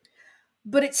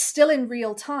 But it's still in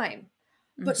real time.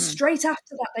 But straight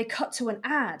after that, they cut to an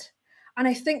ad. And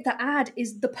I think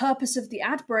the purpose of the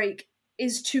ad break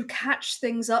is to catch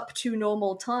things up to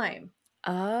normal time.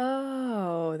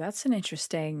 Oh, that's an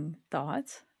interesting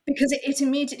thought. Because it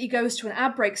immediately goes to an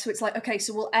ad break. So it's like, okay,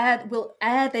 so we'll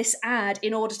air this ad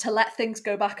in order to let things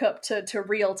go back up to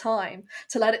real time,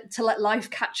 to let life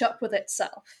catch up with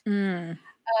itself.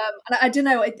 And I don't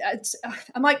know,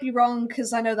 I might be wrong,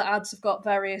 because I know that ads have got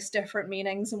various different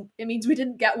meanings, and it means we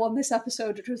didn't get one this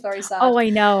episode, which was very sad. Oh, I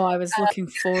know. I was looking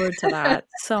forward to that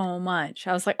so much.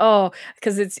 I was like, oh,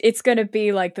 because it's going to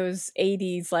be like those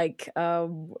 80s like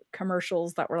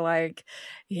commercials that were like,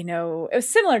 it was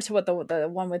similar to what the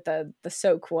one with the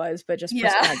soak was, but just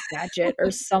Personal Gadget or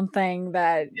something,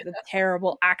 that the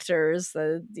terrible actors,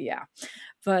 but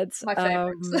my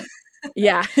favorites.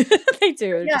 Yeah, they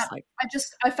do. Yeah,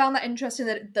 I found that interesting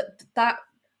that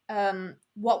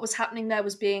what was happening there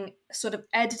was being sort of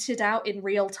edited out in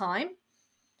real time.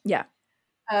 Yeah.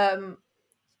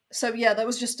 So yeah, that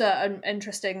was just an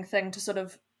interesting thing to sort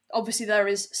of, obviously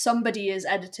somebody is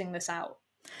editing this out.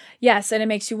 Yes, and it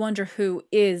makes you wonder who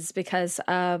is, because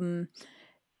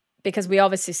we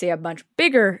obviously see a much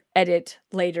bigger edit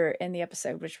later in the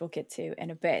episode, which we'll get to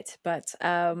in a bit. But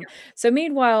so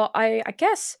meanwhile, I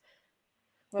guess.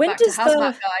 We're back to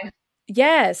Hazmat Guy.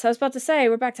 Yes, I was about to say,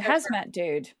 we're back to Hazmat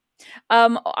Dude.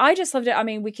 I just loved it. I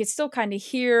mean, we could still kind of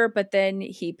hear, but then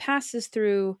he passes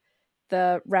through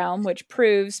the realm, which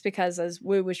proves, because as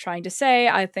Wu was trying to say,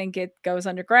 I think it goes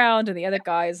underground, and the other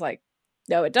guy is like,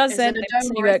 no, it doesn't. Is it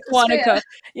a dome or is it a sphere?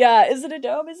 Yeah, is it a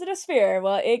dome? Is it a sphere?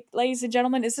 Well, it, ladies and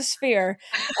gentlemen, is a sphere.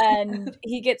 And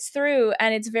he gets through,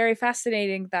 and it's very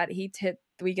fascinating that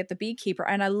we get the beekeeper.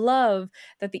 And I love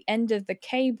that the end of the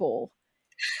cable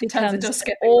becomes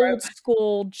old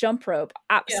school jump rope.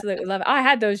 Absolutely love it. I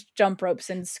had those jump ropes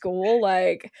in school.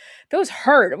 Like, those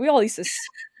hurt. We all used to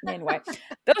anyway,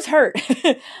 those hurt.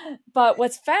 But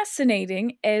what's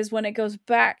fascinating is when it goes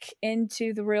back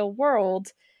into the real world,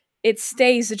 it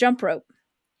stays a jump rope.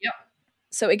 Yep.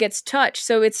 So it gets touched.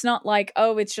 So it's not like,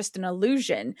 oh, it's just an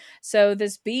illusion. So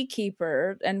this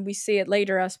beekeeper, and we see it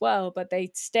later as well, but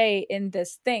they stay in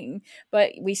this thing.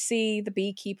 But we see the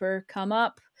beekeeper come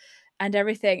up and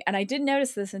everything. And I didn't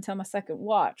notice this until my second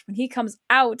watch. When he comes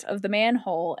out of the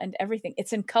manhole and everything,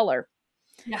 it's in color.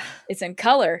 Yeah. It's in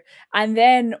color. And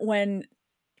then when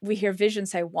we hear Vision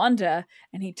say Wanda,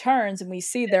 and he turns and we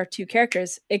see their two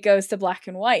characters, it goes to black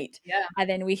and white. Yeah. And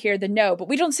then we hear the no, but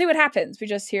we don't see what happens. We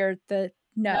just hear the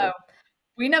no.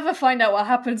 We never find out what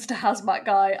happens to Hazmat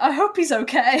Guy. I hope he's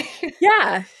okay.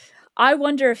 Yeah. I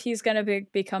wonder if he's going to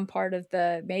become part of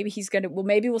maybe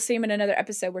we'll see him in another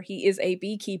episode where he is a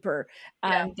beekeeper,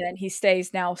 and then he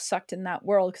stays now sucked in that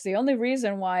world, because the only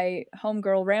reason why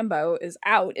homegirl Rambo is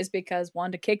out is because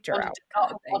Wanda kicked her out.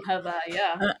 Want her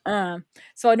there,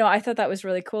 So no, I thought that was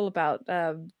really cool about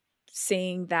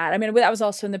seeing that. I mean, that was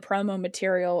also in the promo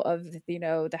material of the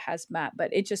hazmat,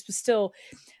 but it just was still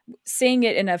seeing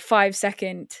it in a 5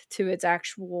 second to its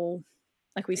actual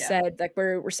like we said, like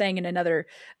we're saying in another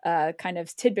kind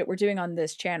of tidbit we're doing on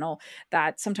this channel,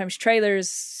 that sometimes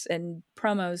trailers and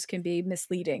promos can be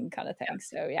misleading kind of thing.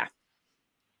 So yeah.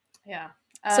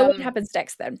 So what happens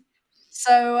next then?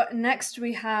 So next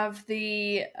we have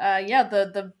the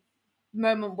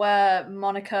moment where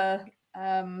Monica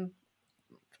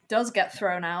does get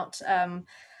thrown out.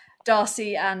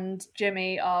 Darcy and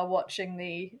Jimmy are watching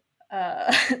the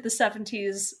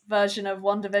 70s version of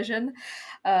WandaVision,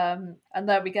 and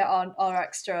there we get our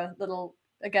extra little,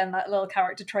 again, that little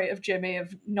character trait of Jimmy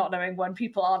of not knowing when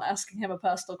people aren't asking him a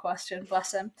personal question.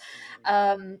 Bless him.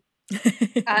 And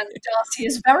Darcy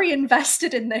is very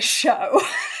invested in this show,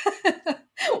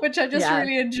 which I just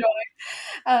really enjoy.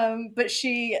 But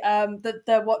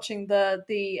they're watching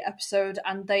the episode,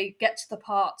 and they get to the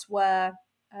part where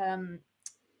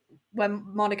when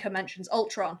Monica mentions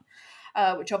Ultron,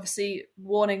 which obviously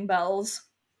warning bells.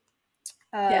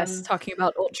 Yes, talking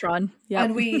about Ultron. Yeah,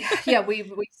 and we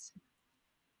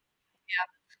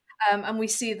and we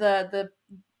see the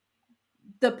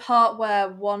part where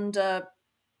Wanda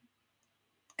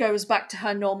goes back to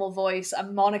her normal voice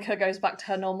and Monica goes back to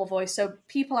her normal voice, so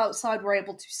people outside were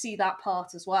able to see that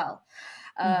part as well.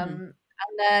 And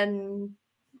then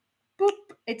boop,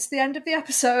 it's the end of the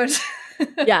episode.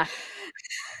 Yeah.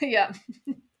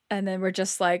 And then we're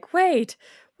just like, wait,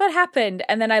 what happened?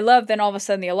 And then I love, then all of a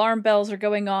sudden the alarm bells are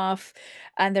going off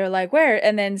and they're like, where?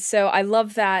 And then so I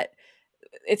love that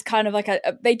it's kind of like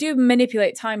they do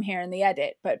manipulate time here in the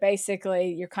edit, but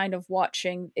basically you're kind of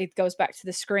watching, it goes back to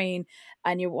the screen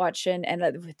and you're watching,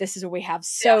 and this is where we have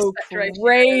so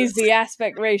crazy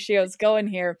aspect ratios going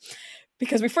here,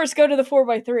 because we first go to the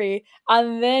 4:3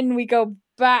 and then we go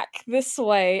back this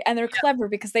way, and they're clever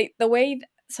because the way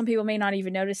some people may not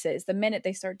even notice it is the minute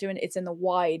they start doing it, it's in the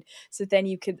wide, so then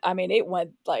you could, I mean, it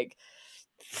went like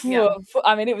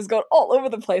I mean, it was going all over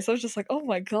the place. I was just like, oh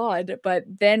my god. But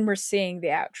then we're seeing the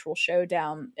actual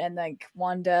showdown, and like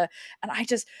Wanda, and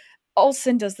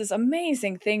Olsen does this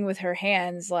amazing thing with her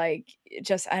hands, like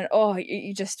just, and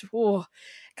you just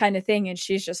kind of thing, and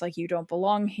she's just like, you don't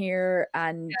belong here,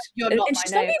 and you're not, and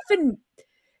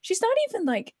she's not even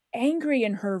like angry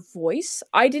in her voice.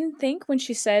 I didn't think when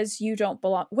she says you don't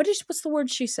belong, what's the word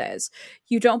she says?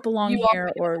 You don't belong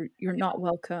here, or you're not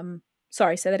welcome.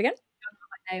 Sorry, say that again.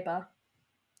 Neighbor.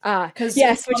 Because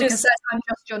yes, which is, says, I'm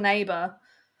just your neighbor.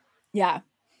 Yeah.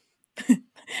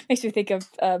 Makes me think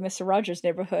of Mr. Rogers'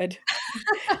 Neighborhood.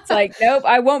 It's like, nope,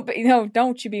 I won't be, no,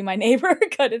 don't you be my neighbor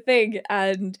kind of thing.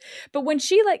 But when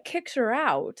she like kicks her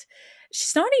out,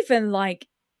 she's not even like,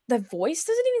 the voice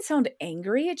doesn't even sound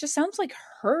angry. It just sounds like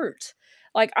hurt.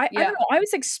 Like, I don't know, I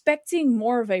was expecting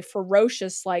more of a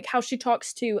ferocious, like how she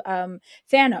talks to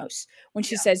Thanos when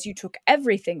she says, you took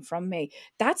everything from me.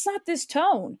 That's not this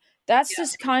tone. That's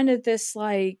just kind of this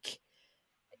like,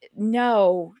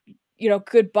 no,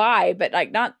 goodbye, but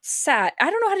like not sad.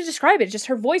 I don't know how to describe it. Just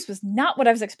her voice was not what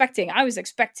I was expecting. I was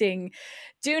expecting,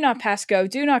 do not pass go,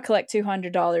 do not collect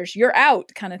 $200, you're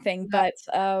out kind of thing. But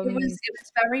it was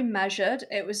very measured.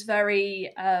 It was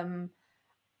very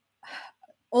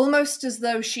almost as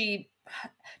though she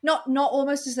not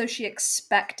almost as though she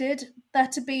expected there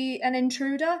to be an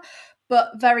intruder,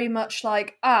 but very much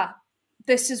like,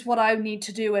 this is what I need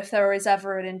to do if there is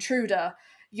ever an intruder.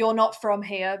 You're not from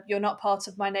here, you're not part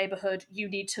of my neighborhood, you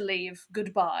need to leave,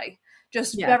 goodbye.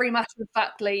 Just very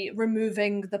matter-of-factly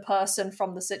removing the person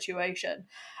from the situation.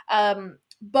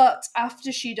 But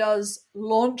after she does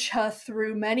launch her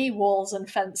through many walls and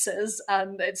fences,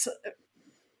 and it's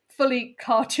fully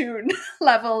cartoon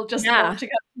level, just launching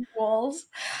her through walls,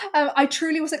 I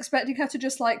truly was expecting her to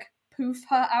just like poof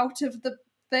her out of the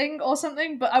thing or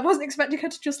something, but I wasn't expecting her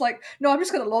to just like, no, I'm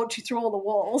just going to launch you through all the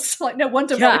walls. Like, no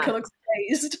wonder Monica looks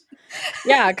dazed.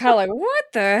 Yeah, kind of like, what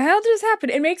the hell just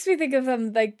happened? It makes me think of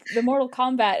like the Mortal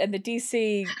Kombat and the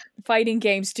DC fighting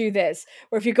games do this,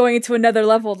 where if you're going into another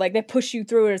level, like they push you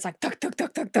through it, it's like duck, duck,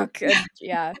 duck, duck, duck. And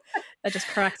that just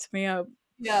cracked me up.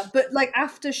 Yeah, but like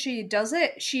after she does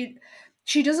it, she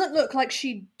doesn't look like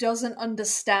she doesn't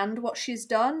understand what she's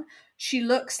done. She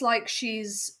looks like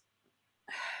she's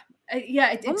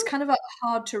it's kind of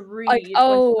hard to read. Like,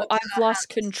 I've lost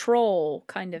control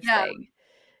kind of thing.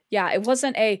 Yeah, it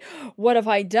wasn't a, what have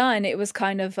I done? It was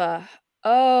kind of a,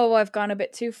 I've gone a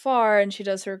bit too far, and she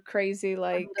does her crazy,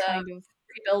 like, kind of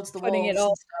rebuilds the putting walls it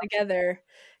all together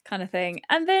kind of thing.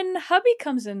 And then hubby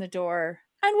comes in the door.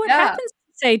 And what happens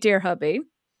to say, dear hubby?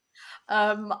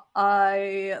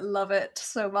 I love it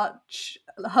so much.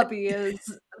 Hubby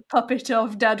is a puppet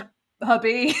of dead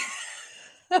hubby.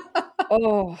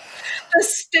 The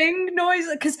sting noise,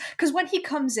 because when he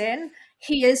comes in,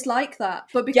 he is like that,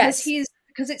 but because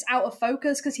because it's out of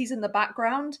focus because he's in the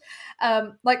background.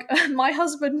 Like my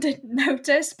husband didn't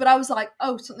notice, but I was like,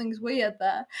 oh, something's weird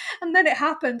there. And then it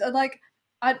happened, and like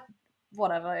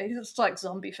whatever, he's just like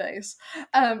zombie face.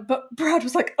 But Brad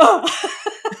was like, oh.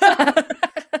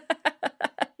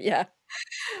 Yeah.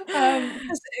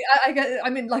 I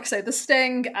mean, like I say, the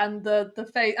sting and the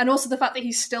face, and also the fact that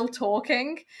he's still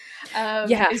talking,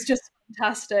 is just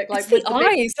fantastic. Like it's the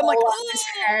eyes, I'm like, his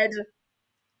head.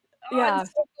 Yeah.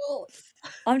 So cool.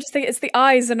 I'm just thinking it's the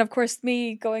eyes, and of course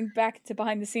me going back to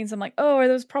behind the scenes, I'm like, oh, are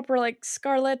those proper like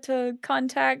Scarlett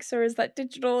contacts, or is that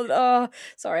digital? Oh,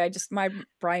 sorry, my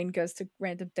brain goes to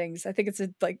random things. I think it's a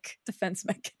like defense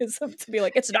mechanism to be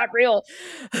like, it's not real.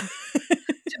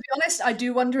 To be honest, I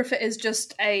do wonder if it is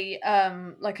just a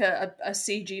like a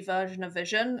CG version of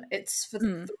Vision. It's for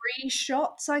 3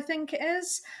 shots, I think it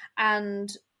is.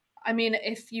 And I mean,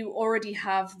 if you already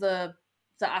have the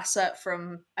asset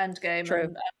from Endgame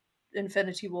and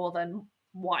Infinity War, then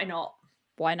why not?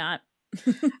 Why not?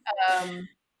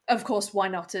 Of course, why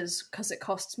not is because it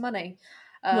costs money.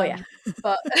 Well, yeah.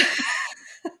 But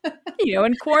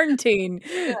in quarantine.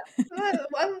 But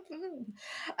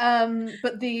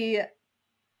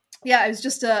it was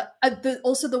just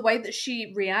also the way that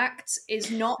she reacts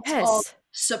is not of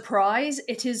surprise.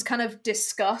 It is kind of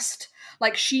disgust.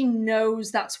 Like she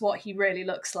knows that's what he really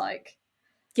looks like.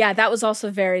 Yeah, that was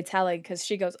also very telling because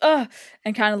she goes, ugh,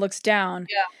 and kind of looks down.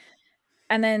 Yeah.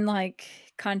 And then like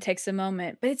kind of takes a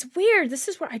moment. But it's weird. This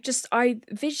is where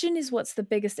Vision is what's the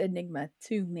biggest enigma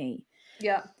to me.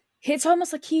 Yeah. It's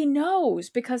almost like he knows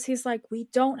because he's like, we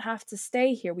don't have to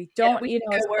stay here. We don't, we can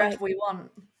go wherever we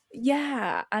want.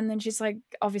 Yeah. And then she's like,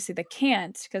 obviously they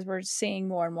can't because we're seeing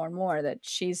more and more and more that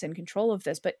she's in control of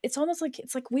this. But it's almost like,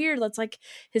 it's like weird. It's like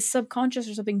his subconscious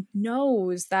or something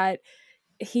knows that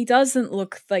he doesn't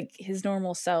look like his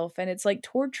normal self, and it's like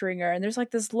torturing her. And there's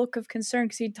like this look of concern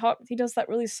because he does that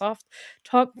really soft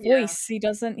talk voice.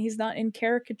 He's not in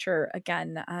caricature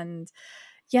again. And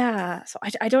yeah, so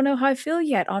I don't know how I feel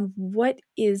yet on what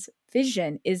is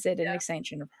Vision. Is it an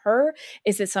extension of her?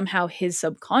 Is it somehow his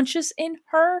subconscious in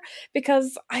her?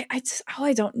 Because I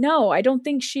don't know. I don't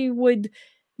think she would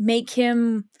make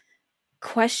him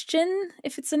question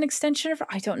if it's an extension of her.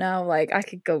 I don't know. Like I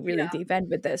could go really deep end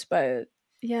with this, but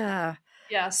yeah.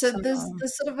 So there's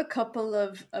sort of a couple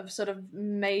of sort of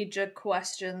major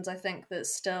questions I think that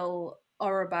still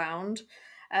are abound.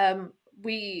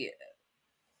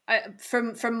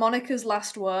 From Monica's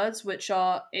last words, which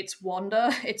are "It's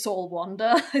Wanda, it's all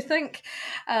Wanda." I think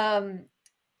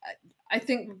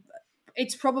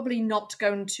it's probably not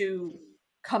going to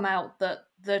come out that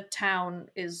the town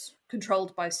is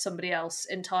controlled by somebody else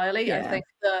entirely. Yeah. I think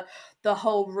the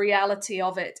whole reality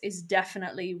of it is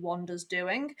definitely Wanda's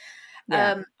doing.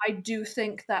 Yeah. I do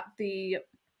think that the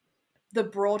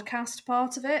broadcast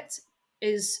part of it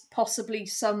is possibly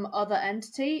some other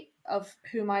entity of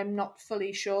whom I'm not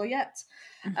fully sure yet.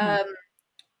 Mm-hmm.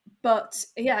 But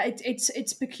yeah,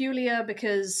 it's peculiar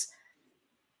because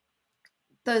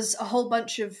there's a whole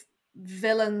bunch of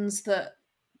villains that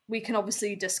we can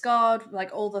obviously discard, like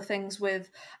all the things with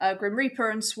Grim Reaper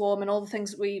and Swarm and all the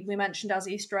things that we mentioned as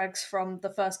Easter eggs from the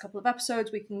first couple of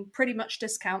episodes. We can pretty much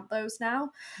discount those now.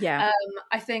 Yeah.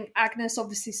 I think Agnes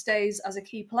obviously stays as a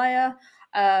key player.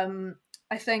 I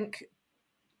think,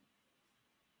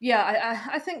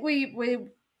 I think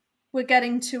we're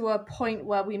getting to a point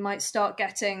where we might start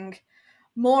getting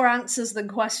more answers than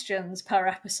questions per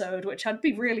episode, which I'd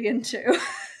be really into.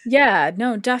 Yeah,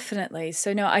 no, definitely.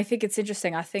 So no, I think it's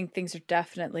interesting. I think things are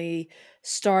definitely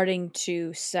starting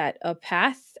to set a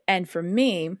path. And for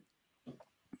me,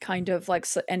 kind of like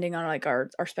ending on like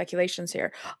our speculations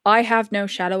here, I have no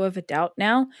shadow of a doubt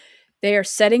now. They are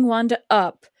setting Wanda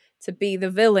up to be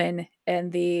the villain in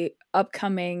the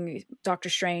upcoming Doctor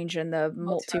Strange and the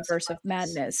Multiverse of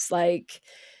Madness. Like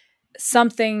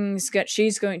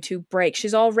she's going to break.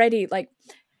 She's already like,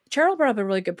 Cheryl brought up a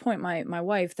really good point, my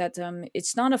wife, that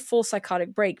it's not a full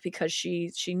psychotic break because she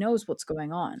knows what's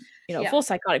going on. Full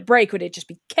psychotic break, would it just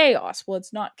be chaos? Well,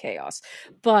 it's not chaos,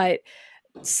 but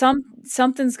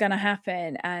something's gonna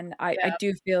happen, and I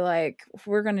do feel like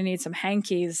we're gonna need some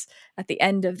hankies at the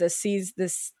end of this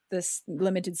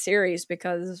limited series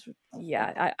because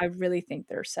I really think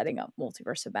they're setting up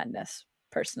Multiverse of Madness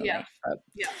personally. Yeah,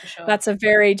 for sure. That's a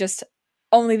very just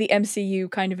only the MCU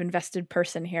kind of invested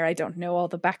person here. I don't know all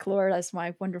the back lore as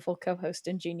my wonderful co-host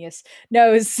and genius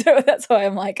knows. So that's why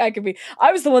I'm like, I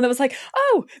was the one that was like,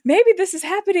 oh, maybe this is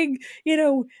happening,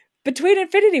 between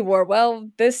Infinity War. Well,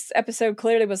 this episode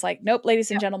clearly was like, nope,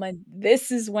 ladies and gentlemen,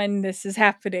 this is when this is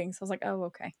happening. So I was like, oh,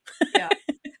 okay. Yeah.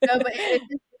 No, but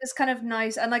it's kind of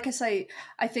nice, and like I say,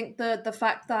 I think the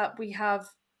fact that we have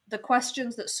the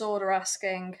questions that Sword are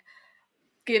asking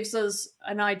gives us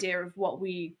an idea of what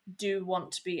we do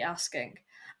want to be asking.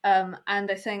 And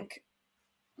I think,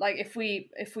 like, if we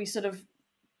sort of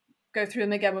go through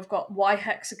them again, we've got why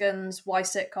hexagons, why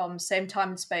sitcoms, same time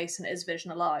and space, and is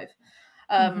Vision alive?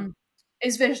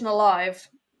 Is Vision alive?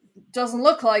 Doesn't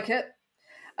look like it.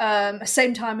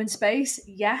 Same time and space,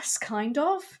 yes, kind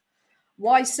of.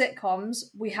 Why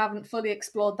sitcoms? We haven't fully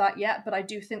explored that yet, but I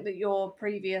do think that your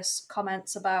previous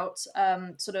comments about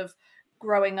sort of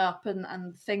growing up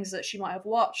and things that she might have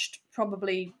watched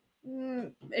probably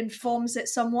informs it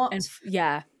somewhat. And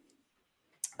yeah.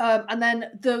 And then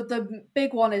the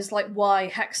big one is like why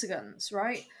hexagons,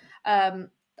 right? I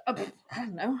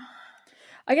don't know.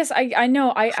 I guess I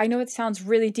know it sounds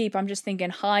really deep. I'm just thinking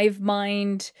hive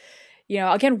mind. You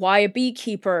know, again, why a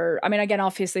beekeeper? I mean, again,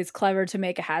 obviously it's clever to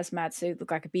make a hazmat suit look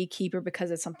like a beekeeper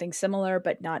because it's something similar,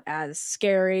 but not as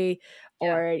scary,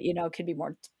 or, you know, could be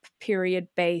more period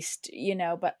based, you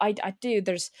know, but I do,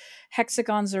 there's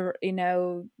hexagons are, you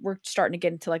know, we're starting to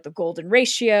get into like the golden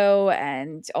ratio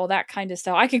and all that kind of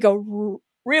stuff. I could go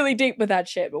really deep with that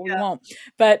shit, but we won't.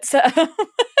 But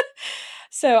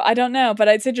so I don't know, but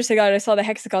it's interesting that I saw the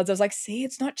hexagons. I was like, see,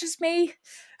 it's not just me.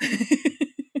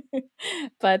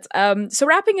 But so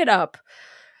wrapping it up,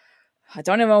 I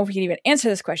don't know if we can even answer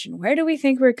this question. Where do we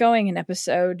think we're going in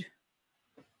episode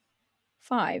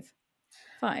 5?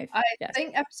 I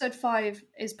think episode 5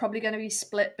 is probably going to be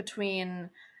split between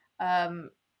our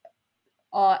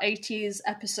 80s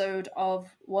episode of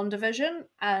WandaVision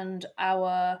and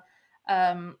our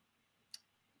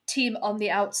team on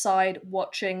the outside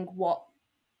watching what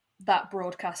that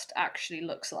broadcast actually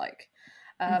looks like.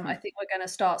 I think we're going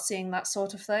to start seeing that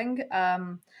sort of thing.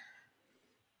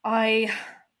 I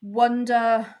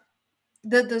wonder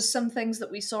that there's some things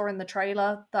that we saw in the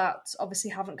trailer that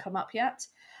obviously haven't come up yet.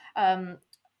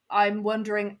 I'm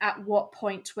wondering at what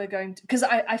point we're going to... Because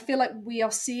I feel like we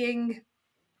are seeing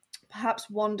perhaps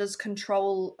Wanda's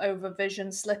control over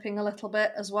Vision slipping a little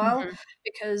bit as well.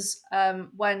 Because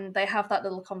when they have that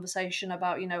little conversation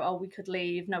about, you know, oh, we could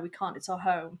leave. No, we can't. It's our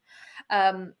home.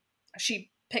 She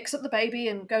picks up the baby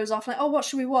and goes off like, oh, what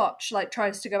should we watch? Like,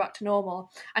 tries to go back to normal.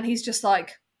 And he's just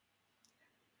like,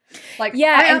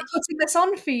 yeah, I am putting this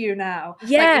on for you now.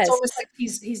 Yes. Like, it's almost like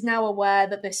he's now aware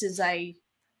that this is a...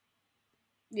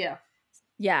 Yeah,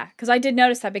 because I did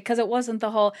notice that, because it wasn't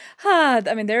the whole, I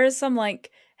mean, there is some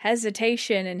like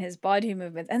hesitation in his body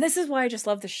movements. And this is why I just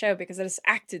love the show, because it is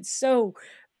acted so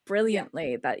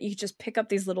brilliantly that you just pick up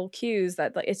these little cues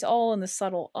that like, it's all in the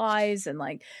subtle eyes and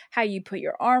like how you put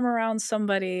your arm around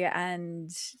somebody. And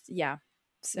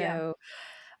so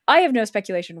I have no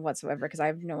speculation whatsoever, because I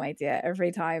have no idea.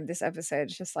 Every time this episode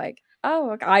is just like,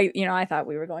 oh, I thought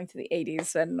we were going to the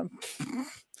 80s, and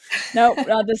nope,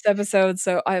 not this episode.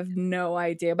 So I have no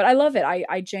idea, but I love it.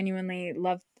 I genuinely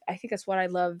love, I think that's what I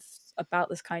love about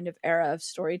this kind of era of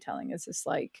storytelling, is just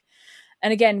like,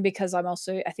 and again, because I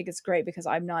think it's great because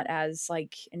I'm not as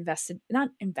like not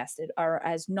invested or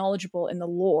as knowledgeable in the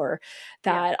lore,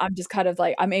 that I'm just kind of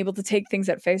like, I'm able to take things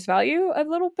at face value a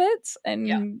little bit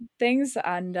and things.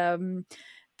 And,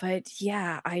 but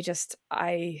yeah,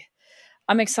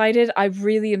 I'm excited. I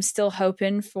really am still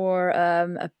hoping for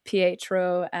a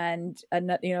Pietro and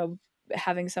you know,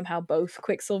 having somehow both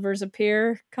Quicksilvers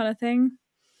appear kind of thing.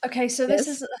 Okay, so this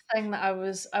is a thing that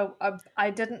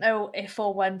I didn't know if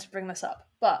or when to bring this up,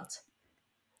 but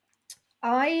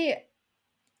okay,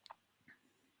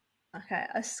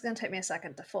 this is going to take me a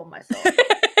second to form my thought.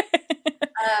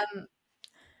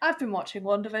 I've been watching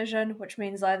WandaVision, which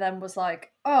means I then was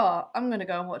like, oh, I'm going to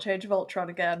go and watch Age of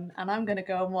Ultron again, and I'm going to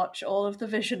go and watch all of the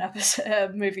Vision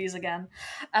movies again.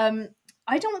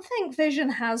 I don't think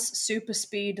Vision has super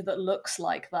speed that looks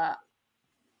like that.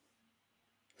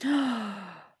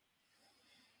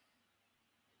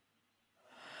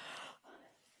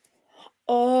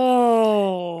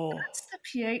 Oh, that's the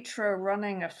Pietro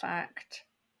running effect.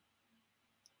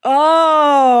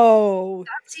 Oh,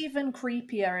 that's even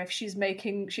creepier if she's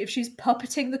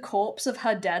puppeting the corpse of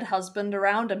her dead husband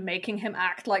around and making him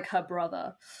act like her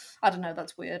brother. I don't know,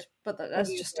 that's weird, but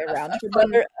that's just around. That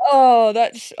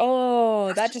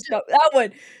just got that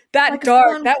one, that like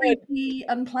dark, fun, that creepy,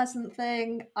 unpleasant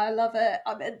thing. I love it.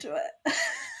 I'm into it.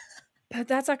 But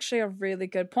that's actually a really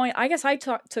good point. I guess I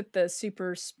took the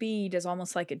super speed as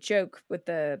almost like a joke with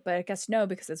but I guess no,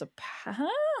 because it's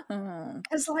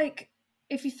it's like,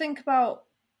 if you think about,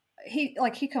 he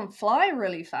can fly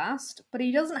really fast, but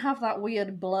he doesn't have that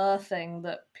weird blur thing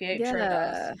that Pietro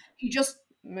does. He just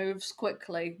moves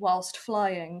quickly whilst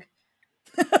flying.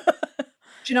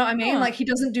 Do you know what I mean? Huh. Like, he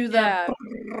doesn't do the... Yeah.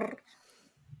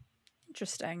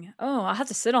 Interesting. Oh, I'll have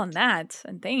to sit on that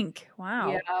and think.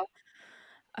 Wow. Yeah.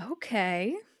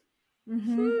 Okay.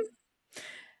 Mm-hmm.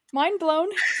 Mind blown.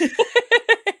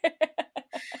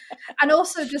 And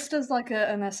also, just as like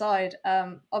an aside,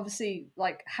 obviously,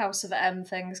 like House of M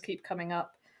things keep coming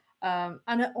up.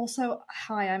 And also,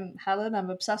 hi, I'm Helen. I'm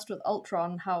obsessed with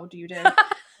Ultron. How do you do?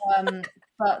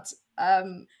 But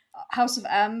House of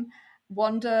M,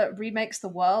 Wanda remakes the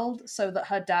world so that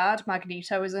her dad,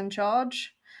 Magneto, is in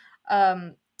charge.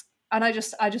 And I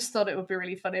just thought it would be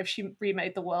really funny if she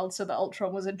remade the world so that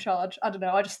Ultron was in charge. I don't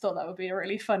know. I just thought that would be a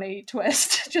really funny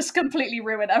twist. Just completely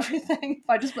ruin everything. If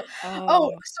I just,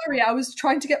 oh, sorry, I was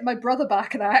trying to get my brother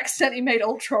back and I accidentally made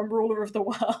Ultron ruler of the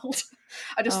world.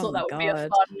 I just thought that would be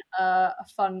a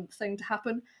fun thing to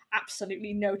happen.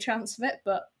 Absolutely no chance of it,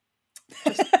 but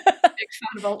just a big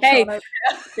fan of Ultron. Hey, over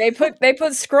here. they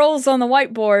put scrolls on the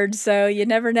whiteboard, so you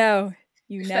never know.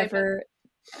 You never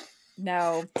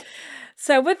know.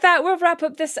 So with that, we'll wrap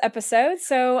up this episode.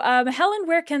 So Helen,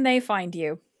 where can they find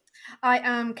you? I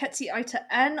am Ketsi Aita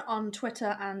N on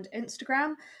Twitter and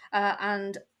Instagram,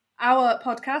 and our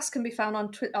podcast can be found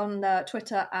on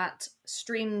Twitter at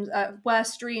streams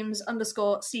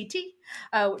 @streams_CT,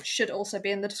 which should also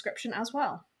be in the description as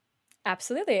well.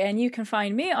 Absolutely. And you can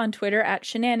find me on Twitter at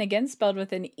shenanigans, spelled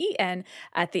with an EN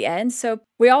at the end. So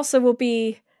we also will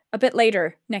be a bit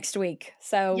later next week.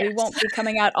 So we won't be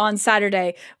coming out on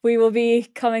Saturday. We will be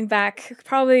coming back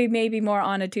probably maybe more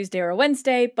on a Tuesday or a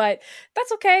Wednesday, but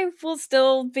that's okay. We'll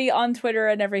still be on Twitter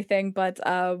and everything, but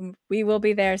we will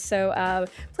be there. So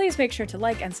please make sure to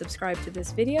like and subscribe to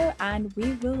this video, and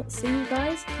we will see you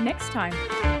guys next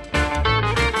time.